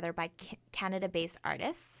put together by Canada-based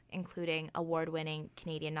artists, including award-winning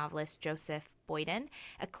Canadian novelist Joseph Boyden,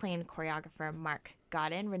 acclaimed choreographer Mark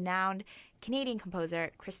Godin, renowned Canadian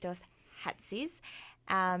composer Christos Hatzies,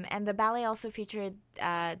 and the ballet also featured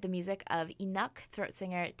the music of Inuk throat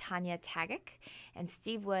singer Tanya Tagak and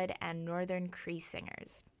Steve Wood and Northern Cree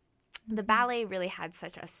singers. The ballet really had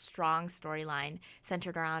such a strong storyline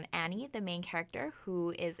centered around Annie, the main character,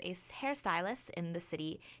 who is a hairstylist in the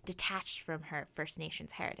city detached from her First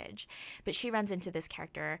Nations heritage. But she runs into this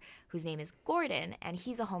character whose name is Gordon, and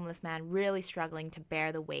he's a homeless man really struggling to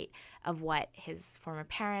bear the weight of what his former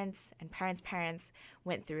parents and parents'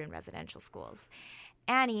 went through in residential schools.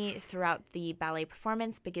 Annie, throughout the ballet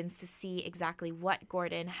performance, begins to see exactly what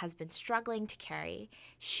Gordon has been struggling to carry.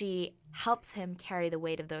 She helps him carry the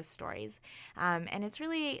weight of those stories. And it's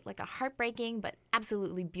really like a heartbreaking but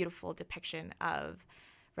absolutely beautiful depiction of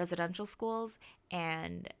residential schools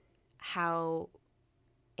and how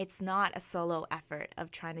it's not a solo effort of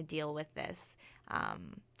trying to deal with this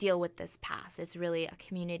past. It's really a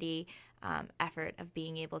community effort of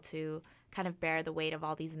being able to kind of bear the weight of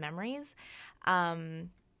all these memories. And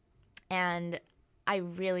I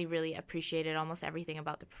really, really appreciated almost everything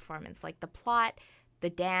about the performance, like the plot, the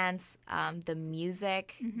dance, the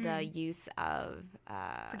music, the use of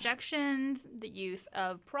projections, the use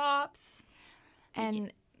of props.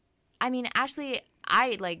 And I mean, Ashley,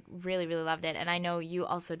 I really, really loved it, and I know you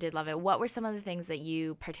also did love it. What were some of the things that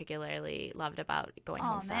you particularly loved about Going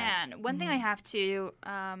Home Star? Oh man, one thing I have to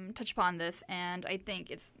touch upon this, and I think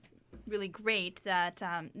it's really great that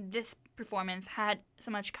this performance had so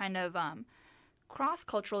much kind of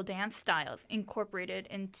cross-cultural dance styles incorporated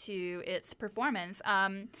into its performance.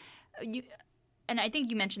 And I think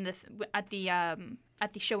you mentioned this at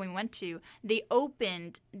the show we went to. They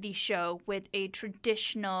opened the show with a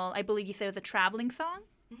traditional, I believe you said it was a traveling song?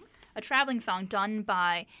 Mm-hmm. A traveling song done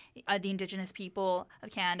by the Indigenous people of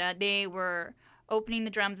Canada. They were opening the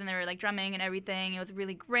drums and they were like drumming and everything. It was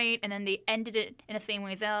really great. And then they ended it in the same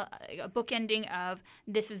way as a bookending of,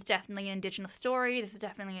 this is definitely an Indigenous story. This is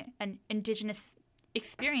definitely an Indigenous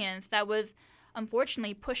experience that was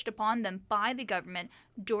unfortunately pushed upon them by the government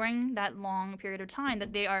during that long period of time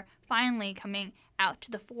that they are finally coming out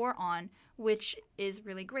to the fore on, which is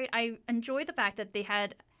really great. I enjoy the fact that they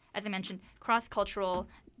had, as I mentioned, cross-cultural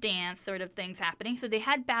dance sort of things happening. So they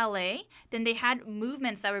had ballet, then they had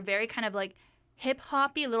movements that were very kind of like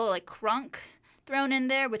hip-hoppy, a little like crunk thrown in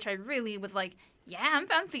there, which I really was like, yeah,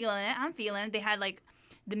 I'm feeling it. They had like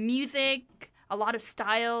the music, a lot of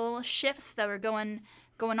style shifts that were going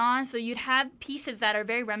on. So you'd have pieces that are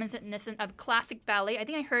very reminiscent of classic ballet. I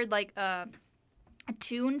think I heard like a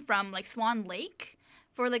tune from like Swan Lake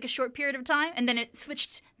for like a short period of time, and then it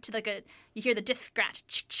switched to like you hear the disc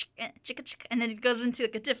scratch, and then it goes into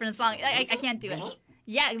like a different song. I can't do it.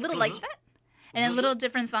 Yeah, a little like that. And then little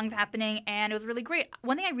different songs happening, and it was really great.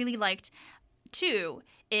 One thing I really liked, too,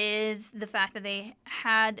 is the fact that they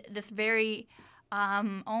had this very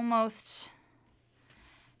almost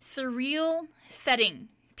surreal setting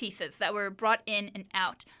pieces that were brought in and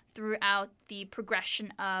out throughout the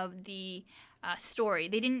progression of the story.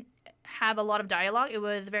 They didn't have a lot of dialogue. It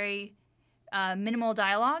was very minimal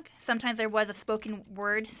dialogue. Sometimes there was a spoken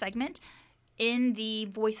word segment in the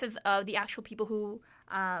voices of the actual people who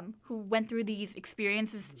went through these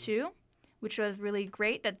experiences too, which was really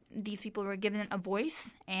great that these people were given a voice.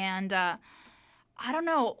 And I don't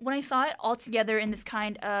know, when I saw it all together in this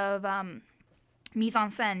kind of mise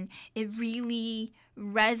en scène, it really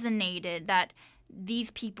resonated that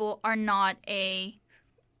these people are not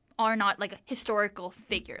like a historical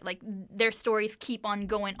figure. Like, their stories keep on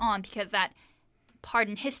going on because that part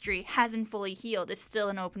in history hasn't fully healed. It's still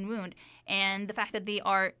an open wound. And the fact that they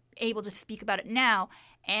are able to speak about it now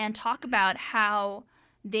and talk about how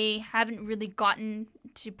they haven't really gotten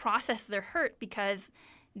to process their hurt because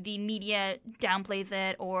the media downplays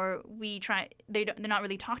it, or they're not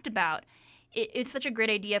really talked about. It's such a great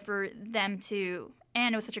idea for them to,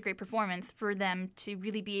 and it was such a great performance for them to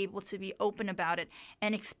really be able to be open about it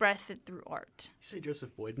and express it through art. You say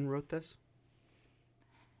Joseph Boyden wrote this?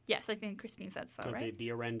 Yes, I think Christine said so, right? The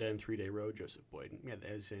Orenda and 3 Day Road, Joseph Boyden. Yeah,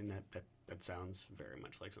 as in that sounds very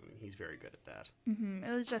much like something. He's very good at that. Mm-hmm.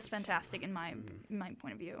 It was just fantastic in my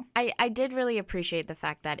point of view. I did really appreciate the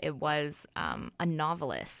fact that it was a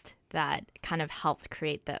novelist that kind of helped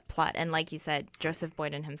create the plot. And like you said, Joseph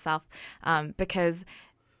Boyden himself, because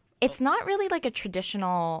it's not really like a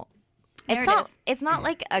traditional... It's not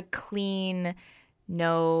like a clean...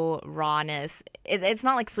 no rawness. It's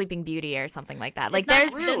not like Sleeping Beauty or something like that. Like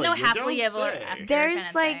there's no happily ever after. There's kind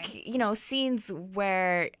of like thing. Scenes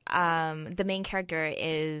where the main character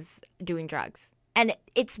is doing drugs, and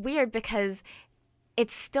it's weird because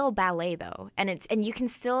it's still ballet though, and you can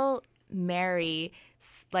still marry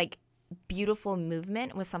like beautiful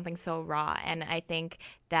movement with something so raw. And I think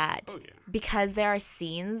that because there are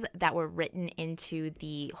scenes that were written into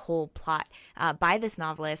the whole plot by this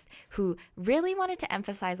novelist who really wanted to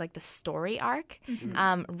emphasize like the story arc,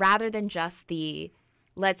 rather than just the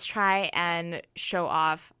let's try and show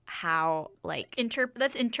off how like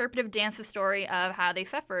let's interpretive dance the story of how they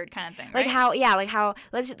suffered kind of thing, like right? how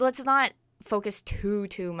let's not focus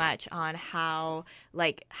too much on how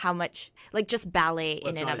much like just ballet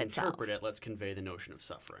in and of itself. Let's not interpret it. Let's convey the notion of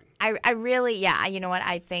suffering. I really, you know what?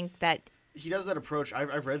 I think that he does that approach.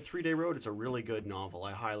 I've read 3 Day Road. It's a really good novel.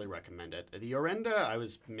 I highly recommend it. The Orenda I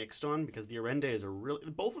was mixed on because the Orenda is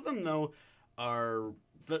both of them though are.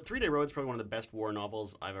 The 3 Day Road is probably one of the best war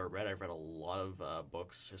novels I've ever read. I've read a lot of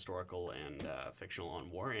books, historical and fictional,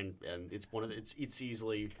 on war, and it's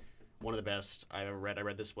easily one of the best I've ever read. I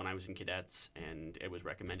read this when I was in cadets, and it was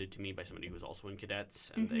recommended to me by somebody who was also in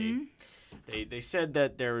cadets. And they said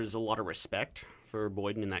that there is a lot of respect for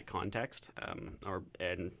Boyden in that context,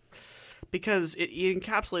 and because it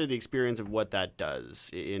encapsulated the experience of what that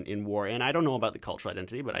does in war. And I don't know about the cultural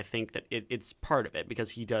identity, but I think that it's part of it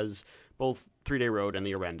because he does both 3 Day Road and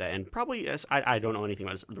the Orenda, and probably I don't know anything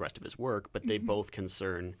about the rest of his work, but they both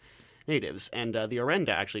concern natives. And the Orenda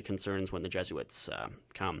actually concerns when the Jesuits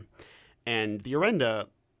come. And the Orenda,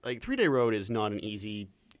 like 3 Day Road, is not an easy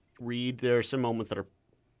read. There are some moments that are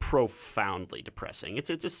profoundly depressing. It's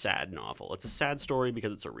a sad novel. It's a sad story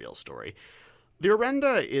because it's a real story. The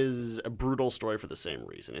Orenda is a brutal story for the same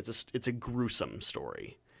reason. It's a gruesome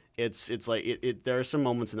story. It's like there are some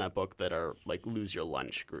moments in that book that are like lose your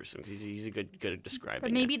lunch gruesome. He's a good at describing.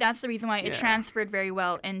 But maybe that's the reason why it transferred very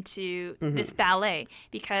well into this ballet,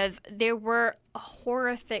 because there were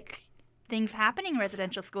horrific things happening in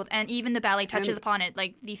residential schools, and even the ballet touches upon it.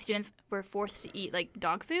 Like these students were forced to eat like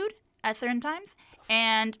dog food at certain times,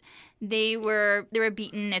 and they were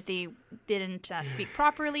beaten if they didn't speak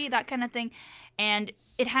properly, that kind of thing. And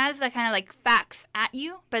it has that kind of like facts at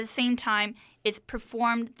you, but at the same time, it's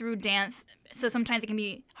performed through dance, so sometimes it can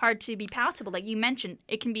be hard to be palatable. Like you mentioned,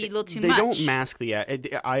 it can be a little too much. They don't mask the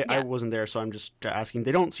I wasn't there, so I'm just asking.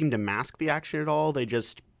 They don't seem to mask the action at all. They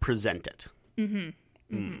just present it.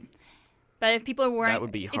 But if people are worried, that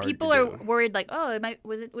would be hard if people are worried, like, oh,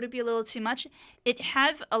 would it be a little too much? It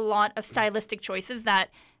has a lot of stylistic choices that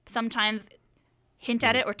sometimes hint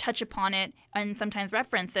at it or touch upon it, and sometimes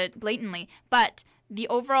reference it blatantly. But the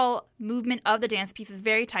overall movement of the dance piece is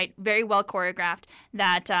very tight, very well choreographed,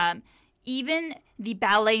 that even the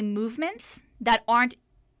ballet movements that aren't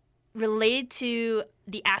related to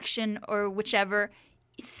the action or whichever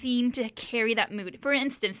seem to carry that mood. For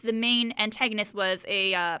instance, the main antagonist was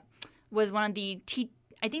one of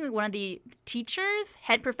the teachers,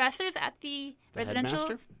 head professors at the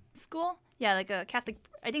residential school. Yeah, like a Catholic,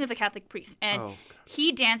 I think it was a Catholic priest. And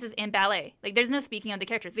he dances in ballet. Like, there's no speaking of the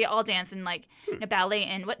characters. They all dance in, like, ballet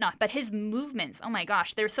and whatnot. But his movements, oh my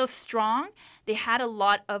gosh, they're so strong. They had a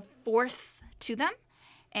lot of force to them.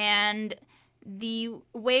 And the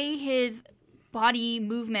way his body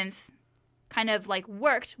movements kind of, like,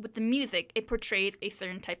 worked with the music, it portrays a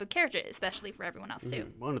certain type of character, especially for everyone else,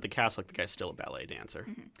 too. Well, at the Catholic, the guy's still a ballet dancer.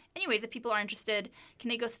 Anyways, if people are interested, can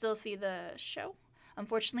they go still see the show?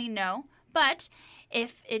 Unfortunately, no. But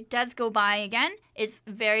if it does go by again, it's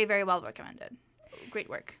very, very well recommended. Great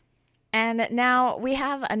work. And now we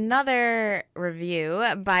have another review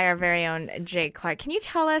by our very own Jake Clark. Can you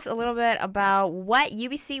tell us a little bit about what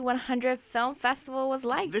UBC 100 Film Festival was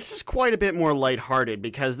like? This is quite a bit more lighthearted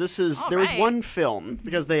because there was one film,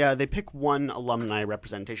 because they pick one alumni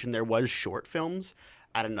representation. There was short films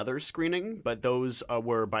at another screening, but those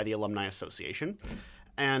were by the Alumni Association.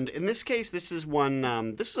 And in this case, this is one.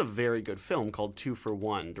 This is a very good film called 2 for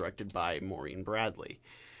 1, directed by Maureen Bradley,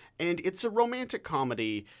 and it's a romantic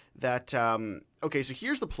comedy that. Okay, so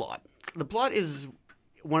here's the plot. The plot is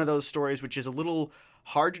one of those stories which is a little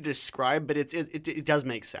hard to describe, but it does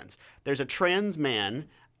make sense. There's a trans man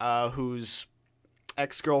whose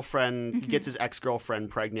ex-girlfriend gets his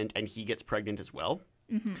ex-girlfriend pregnant, and he gets pregnant as well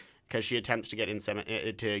because she attempts to get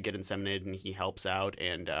inseminated, and he helps out.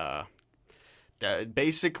 And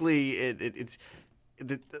basically, it's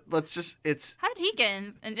how did he get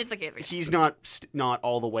in? And it's okay. He's not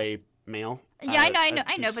all the way male. Yeah,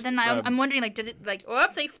 I know. But then I'm wondering, like, did it, like,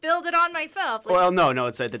 whoops, I spilled it on myself. Like, well, no,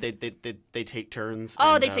 it's that they take turns.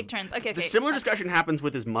 Oh, and, they take turns. Okay. The similar discussion happens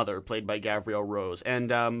with his mother, played by Gabrielle Rose, and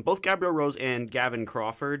both Gabrielle Rose and Gavin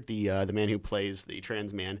Crawford, the man who plays the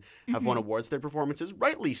trans man, have won awards for their performances,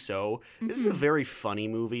 rightly so. This is a very funny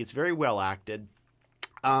movie. It's very well acted,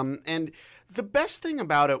 and the best thing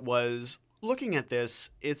about it was, looking at this,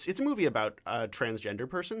 it's a movie about a transgender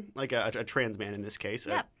person, like a trans man in this case.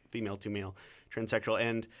 Yep. Female to male, transsexual,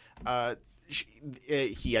 and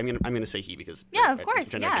he. I'm gonna say he because of course,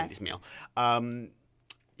 gender identity is male.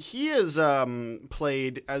 He is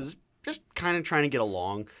played as just kind of trying to get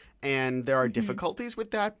along, and there are difficulties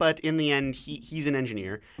with that. But in the end, he's an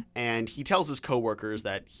engineer, and he tells his coworkers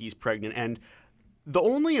that he's pregnant, and the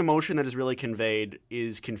only emotion that is really conveyed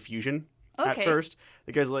is confusion. At first,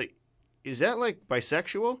 the guy's like, is that like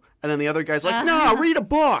bisexual? And then the other guy's like, no, read a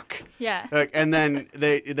book. Yeah. And then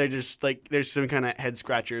they just like, there's some kind of head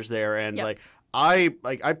scratchers there. And I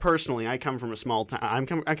personally, I come from a small town.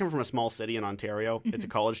 I come from a small city in Ontario. It's a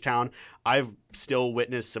college town. I've still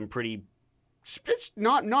witnessed some pretty,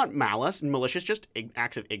 not malice and malicious, just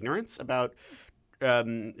acts of ignorance about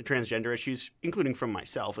transgender issues, including from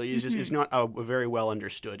myself. It's just, it's not a very well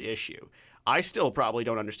understood issue. I still probably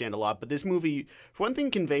don't understand a lot, but this movie, for one thing,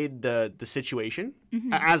 conveyed the situation,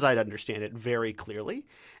 as I'd understand it, very clearly.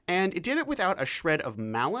 And it did it without a shred of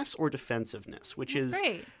malice or defensiveness, which is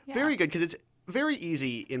very good, because it's very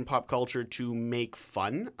easy in pop culture to make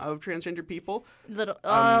fun of transgender people.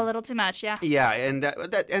 A little too much, yeah. Yeah, and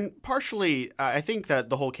and partially, I think that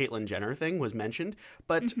the whole Caitlyn Jenner thing was mentioned,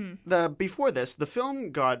 but before this, the film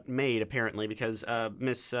got made apparently because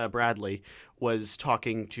Miss Bradley was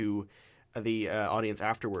talking to the audience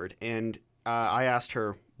afterward, and I asked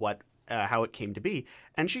her how it came to be,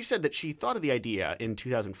 and she said that she thought of the idea in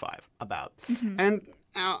 2005 about, and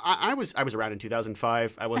I was around in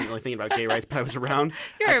 2005. I wasn't really thinking about gay rights, but I was around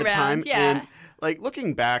at the time, and like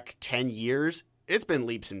looking back 10 years, it's been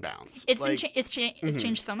leaps and bounds. It's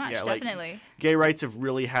changed so much, definitely. Like, gay rights have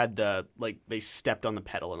really had they stepped on the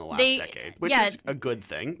pedal in the last decade, which is a good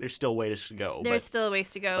thing. There's still ways to go. There's still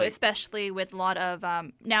ways to go, especially with a lot of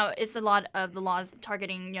now it's a lot of the laws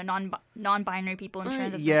targeting non-binary people in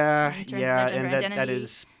terms of their gender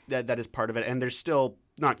identity. That is part of it, and there's still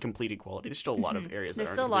not complete equality. There's still a lot of areas that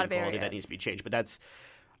aren't complete equality that needs to be changed, but that's.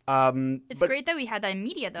 It's great that we had that in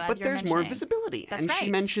media, though. But there's more visibility. That's and right. She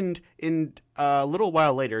mentioned in a little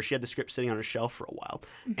while later, she had the script sitting on her shelf for a while,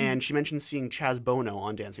 and she mentioned seeing Chaz Bono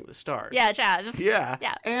on Dancing with the Stars. Yeah, Chaz.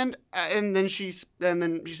 Yeah. And then she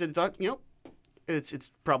said,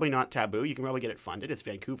 it's probably not taboo. You can probably get it funded. It's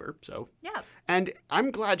Vancouver, so yeah. And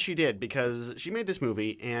I'm glad she did, because she made this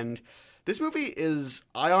movie, and this movie is,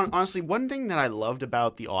 honestly, one thing that I loved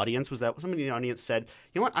about the audience was that somebody in the audience said,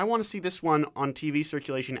 you know what, I want to see this one on TV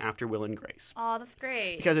circulation after Will and Grace. Oh, that's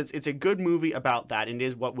great. Because it's a good movie about that, and it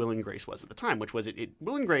is what Will and Grace was at the time, which was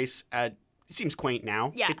Will and Grace, it seems quaint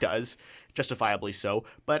now. Yeah. It does, justifiably so.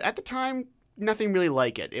 But at the time, nothing really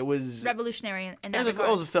like it. It was revolutionary in that it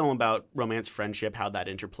was a film about romance, friendship, how that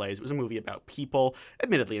interplays. It was a movie about people,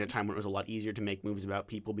 admittedly in a time when it was a lot easier to make movies about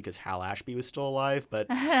people because Hal Ashby was still alive, but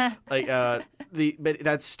but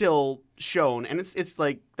that's still shown, and it's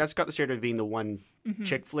like that's got the stereotype of being the one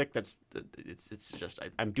chick flick that's it's just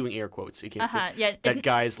I'm doing air quotes. You can't say that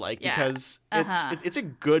guys like, because it's a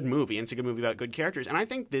good movie, and it's a good movie about good characters, and I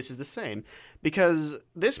think this is the same, because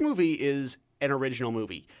this movie is an original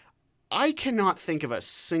movie. I cannot think of a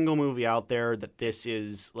single movie out there that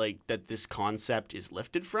this concept is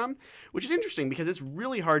lifted from, which is interesting because it's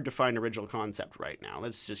really hard to find original concept right now.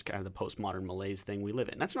 That's just kind of the postmodern malaise thing we live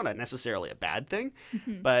in. That's not necessarily a bad thing,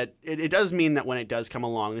 but it does mean that when it does come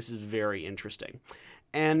along, this is very interesting.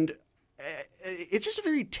 And it's just a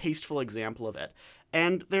very tasteful example of it.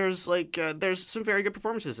 And there's some very good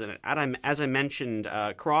performances in it. As I mentioned,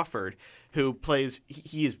 Crawford, who plays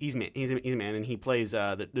he's a man, and he plays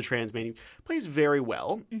the trans man. He plays very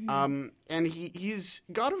well, and he's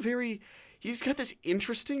got this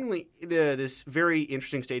this very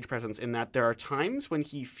interesting stage presence, in that there are times when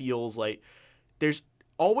he feels like there's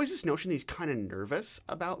always this notion that he's kind of nervous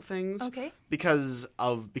about things because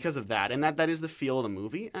of that, and that is the feel of the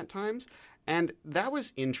movie at times. And that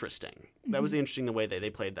was interesting. That was interesting the way they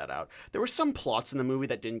played that out. There were some plots in the movie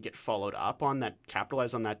that didn't get followed up on that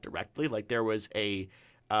capitalized on that directly. Like there was a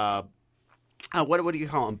what do you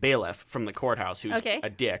call him? Bailiff from the courthouse who's a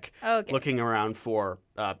dick looking around for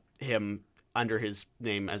him under his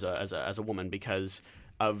name as a woman because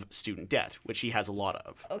of student debt, which he has a lot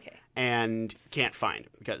of. And can't find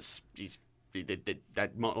because he's that a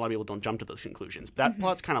lot of people don't jump to those conclusions. That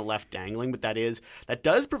plot's kind of left dangling, but that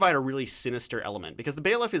does provide a really sinister element because the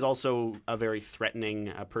bailiff is also a very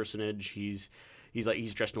threatening personage. He's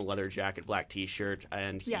dressed in a leather jacket, black T-shirt,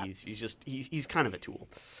 and he's kind of a tool.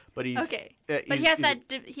 But he's but he has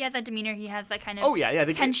that demeanor. He has that kind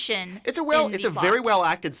of tension. It's a very well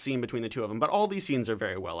acted scene between the two of them. But all these scenes are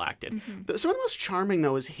very well acted. Some of the most charming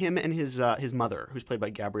though is him and his mother, who's played by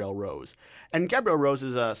Gabrielle Rose. And Gabrielle Rose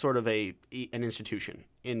is a sort of an institution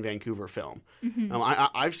in Vancouver film.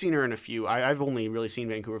 I've seen her in a few. I've only really seen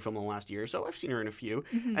Vancouver film in the last year or so. I've seen her in a few,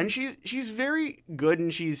 and she's very good.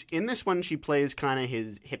 And she's in this one. She plays kind of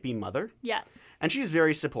his hippie mother. Yeah. And she's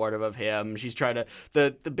very supportive of him. She's trying to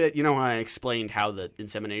the bit, you know, I explained how the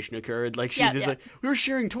insemination occurred. Like she's just like, we were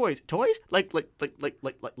sharing toys, like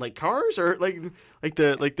cars or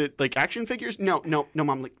like action figures. No,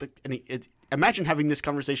 mom. Imagine having this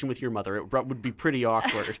conversation with your mother. It would be pretty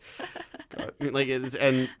awkward. That's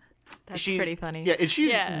pretty funny. Yeah, and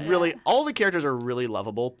she's really all the characters are really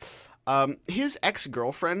lovable. His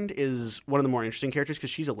ex-girlfriend is one of the more interesting characters because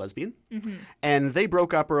she's a lesbian, and they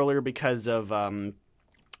broke up earlier because of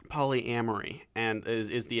polyamory, and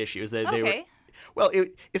is the issue is that they were. Well,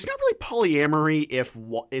 it's not really polyamory if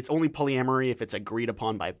it's only polyamory if it's agreed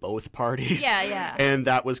upon by both parties. Yeah. And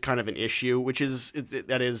that was kind of an issue,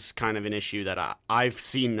 that is kind of an issue that I've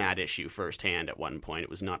seen that issue firsthand at one point. It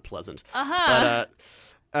was not pleasant.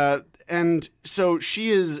 And so she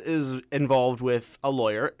is involved with a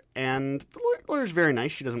lawyer, and the lawyer's very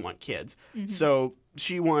nice. She doesn't want kids. So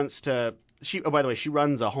she wants to... by the way, she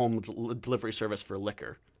runs a home delivery service for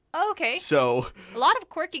liquor. Oh, okay. So... a lot of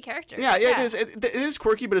quirky characters. Yeah, it is. It is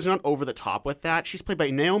quirky, but it's not over the top with that. She's played by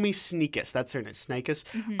Naomi Snieckus. That's her name, Snieckus.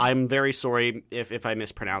 I'm very sorry if I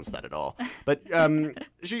mispronounced that at all. But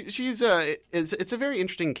she's it's a very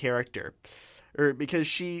interesting character, because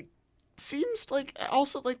she... seems like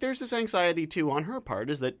also like there's this anxiety too on her part,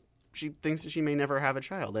 is that she thinks that she may never have a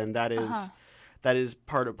child, and that is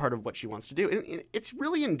part of what she wants to do, and it's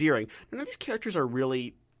really endearing. None of these characters are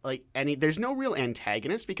really like there's no real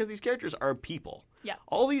antagonist because these characters are people. Yeah,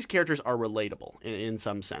 all these characters are relatable in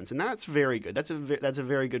some sense, and that's very good. That's a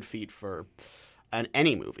very good feat for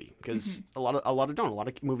any movie, because a lot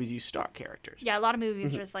of movies use stock characters. Yeah, a lot of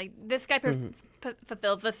movies just like this guy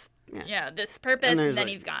fulfills this this purpose, and then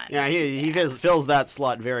he's gone. Yeah, he fills that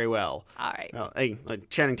slot very well. All right. Like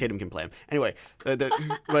Channing Tatum can play him. Anyway, what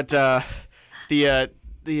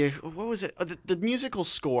was it? The musical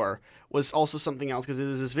score was also something else because it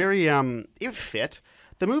was this very it fit.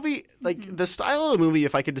 The movie, like the style of the movie,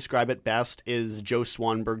 if I could describe it best, is Joe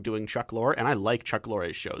Swanberg doing Chuck Lorre, and I like Chuck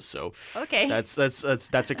Lorre's shows, so that's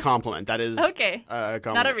a compliment. That is a compliment.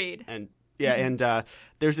 Not a read. And and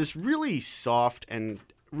there's this really soft and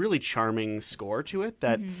really charming score to it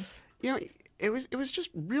that it was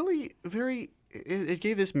just really very. It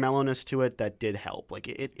gave this mellowness to it that did help. Like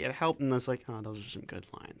it helped, and it's like, oh, those are some good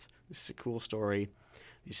lines. This is a cool story.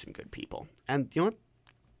 These are some good people, and you know what?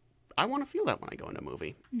 I want to feel that when I go into a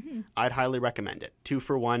movie. I'd highly recommend it. 2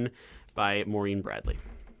 for 1 by Maureen Bradley.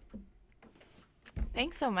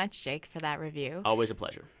 Thanks so much, Jake, for that review. Always a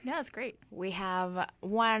pleasure. Yeah, it's great. We have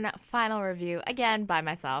one final review, again, by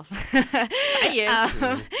myself.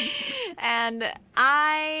 And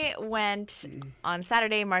I went on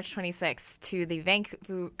Saturday, March 26th, to the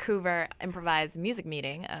Vancouver Improvised Music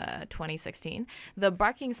Meeting 2016. The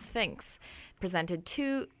Barking Sphinx presented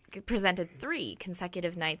 3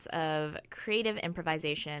 consecutive nights of creative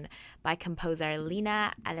improvisation by composer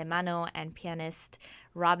Lina Alemano and pianist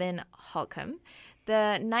Robin Holcomb.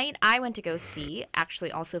 The night I went to go see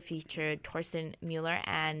actually also featured Torsten Mueller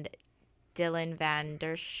and Dylan van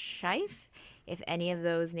der Scheif, if any of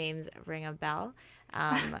those names ring a bell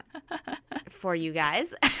for you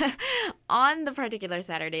guys. On the particular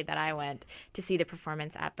Saturday that I went to see the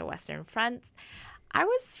performance at the Western Front, I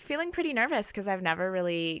was feeling pretty nervous because I've never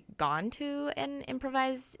really gone to an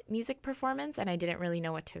improvised music performance and I didn't really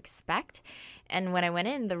know what to expect. And when I went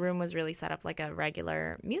in, the room was really set up like a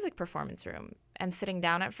regular music performance room. And sitting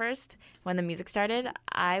down at first, when the music started,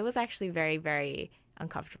 I was actually very, very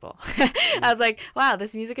uncomfortable. I was like, wow,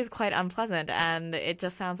 this music is quite unpleasant, and it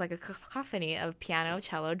just sounds like a cacophony of piano,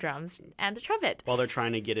 cello, drums, and the trumpet. While they're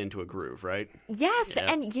trying to get into a groove, right? Yes,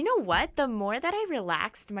 Yeah. and you know what? The more that I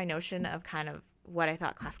relaxed my notion of kind of what I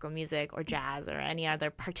thought classical music or jazz or any other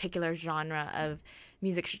particular genre of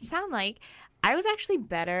music should sound like, I was actually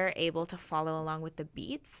better able to follow along with the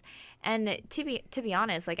beats. And to be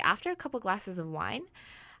honest, like after a couple glasses of wine,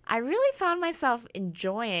 I really found myself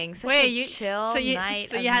enjoying such a chill night.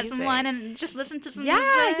 So of you had music. some wine and just listened to some Yeah,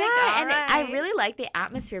 music? yeah. All And I right. really liked the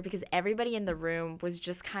atmosphere because everybody in the room was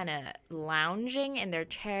just kind of lounging in their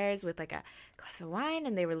chairs with like a glass of wine,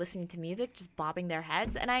 and they were listening to music, just bobbing their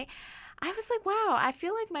heads. And I was like, wow, I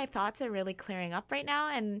feel like my thoughts are really clearing up right now.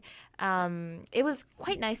 And it was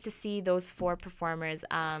quite nice to see those four performers,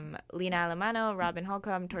 Lena Alemano, Robin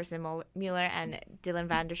Holcomb, Torsten Mueller, and Dylan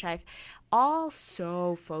van der Scheif, all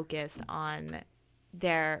so focused on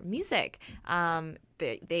their music.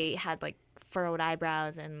 They had like furrowed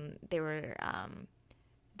eyebrows, and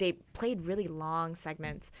they played really long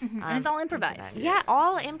segments. And it's all improvised. Yeah,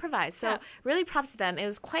 all improvised. So Yeah. really props to them. It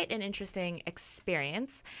was quite an interesting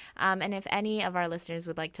experience. And if any of our listeners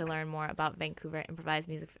would like to learn more about Vancouver Improvised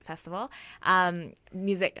Music Festival,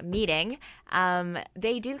 music meeting,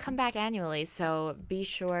 they do come back annually. So be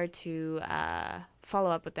sure to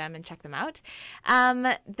follow up with them and check them out.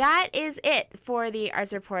 That is it for the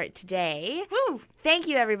Arts Report today. Woo! Thank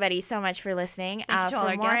you, everybody, so much for listening. Thank you to all For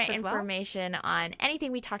our more guests as well. information on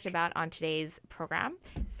anything we talked about on today's program,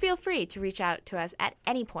 feel free to reach out to us at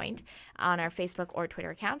any point on our Facebook or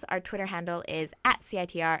Twitter accounts. Our Twitter handle is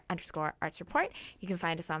 @CITR_Arts Report. You can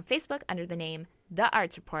find us on Facebook under the name The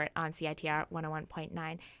Arts Report on CITR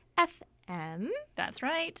 101.9 FM. That's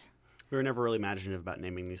right. We were never really imaginative about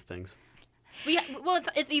naming these things.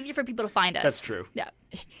 It's easier for people to find us. That's true. Yeah.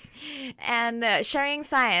 And Sharing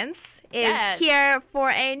Science is Yes. here for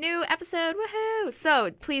a new episode. Woohoo!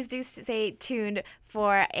 So please do stay tuned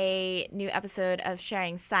for a new episode of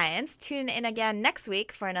Sharing Science. Tune in again next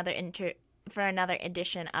week for another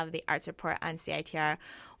edition of the Arts Report on CITR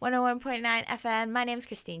 101.9 FM. My name is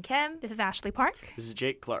Christine Kim. This is Ashley Park. This is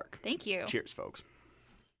Jake Clark. Thank you. Cheers, folks.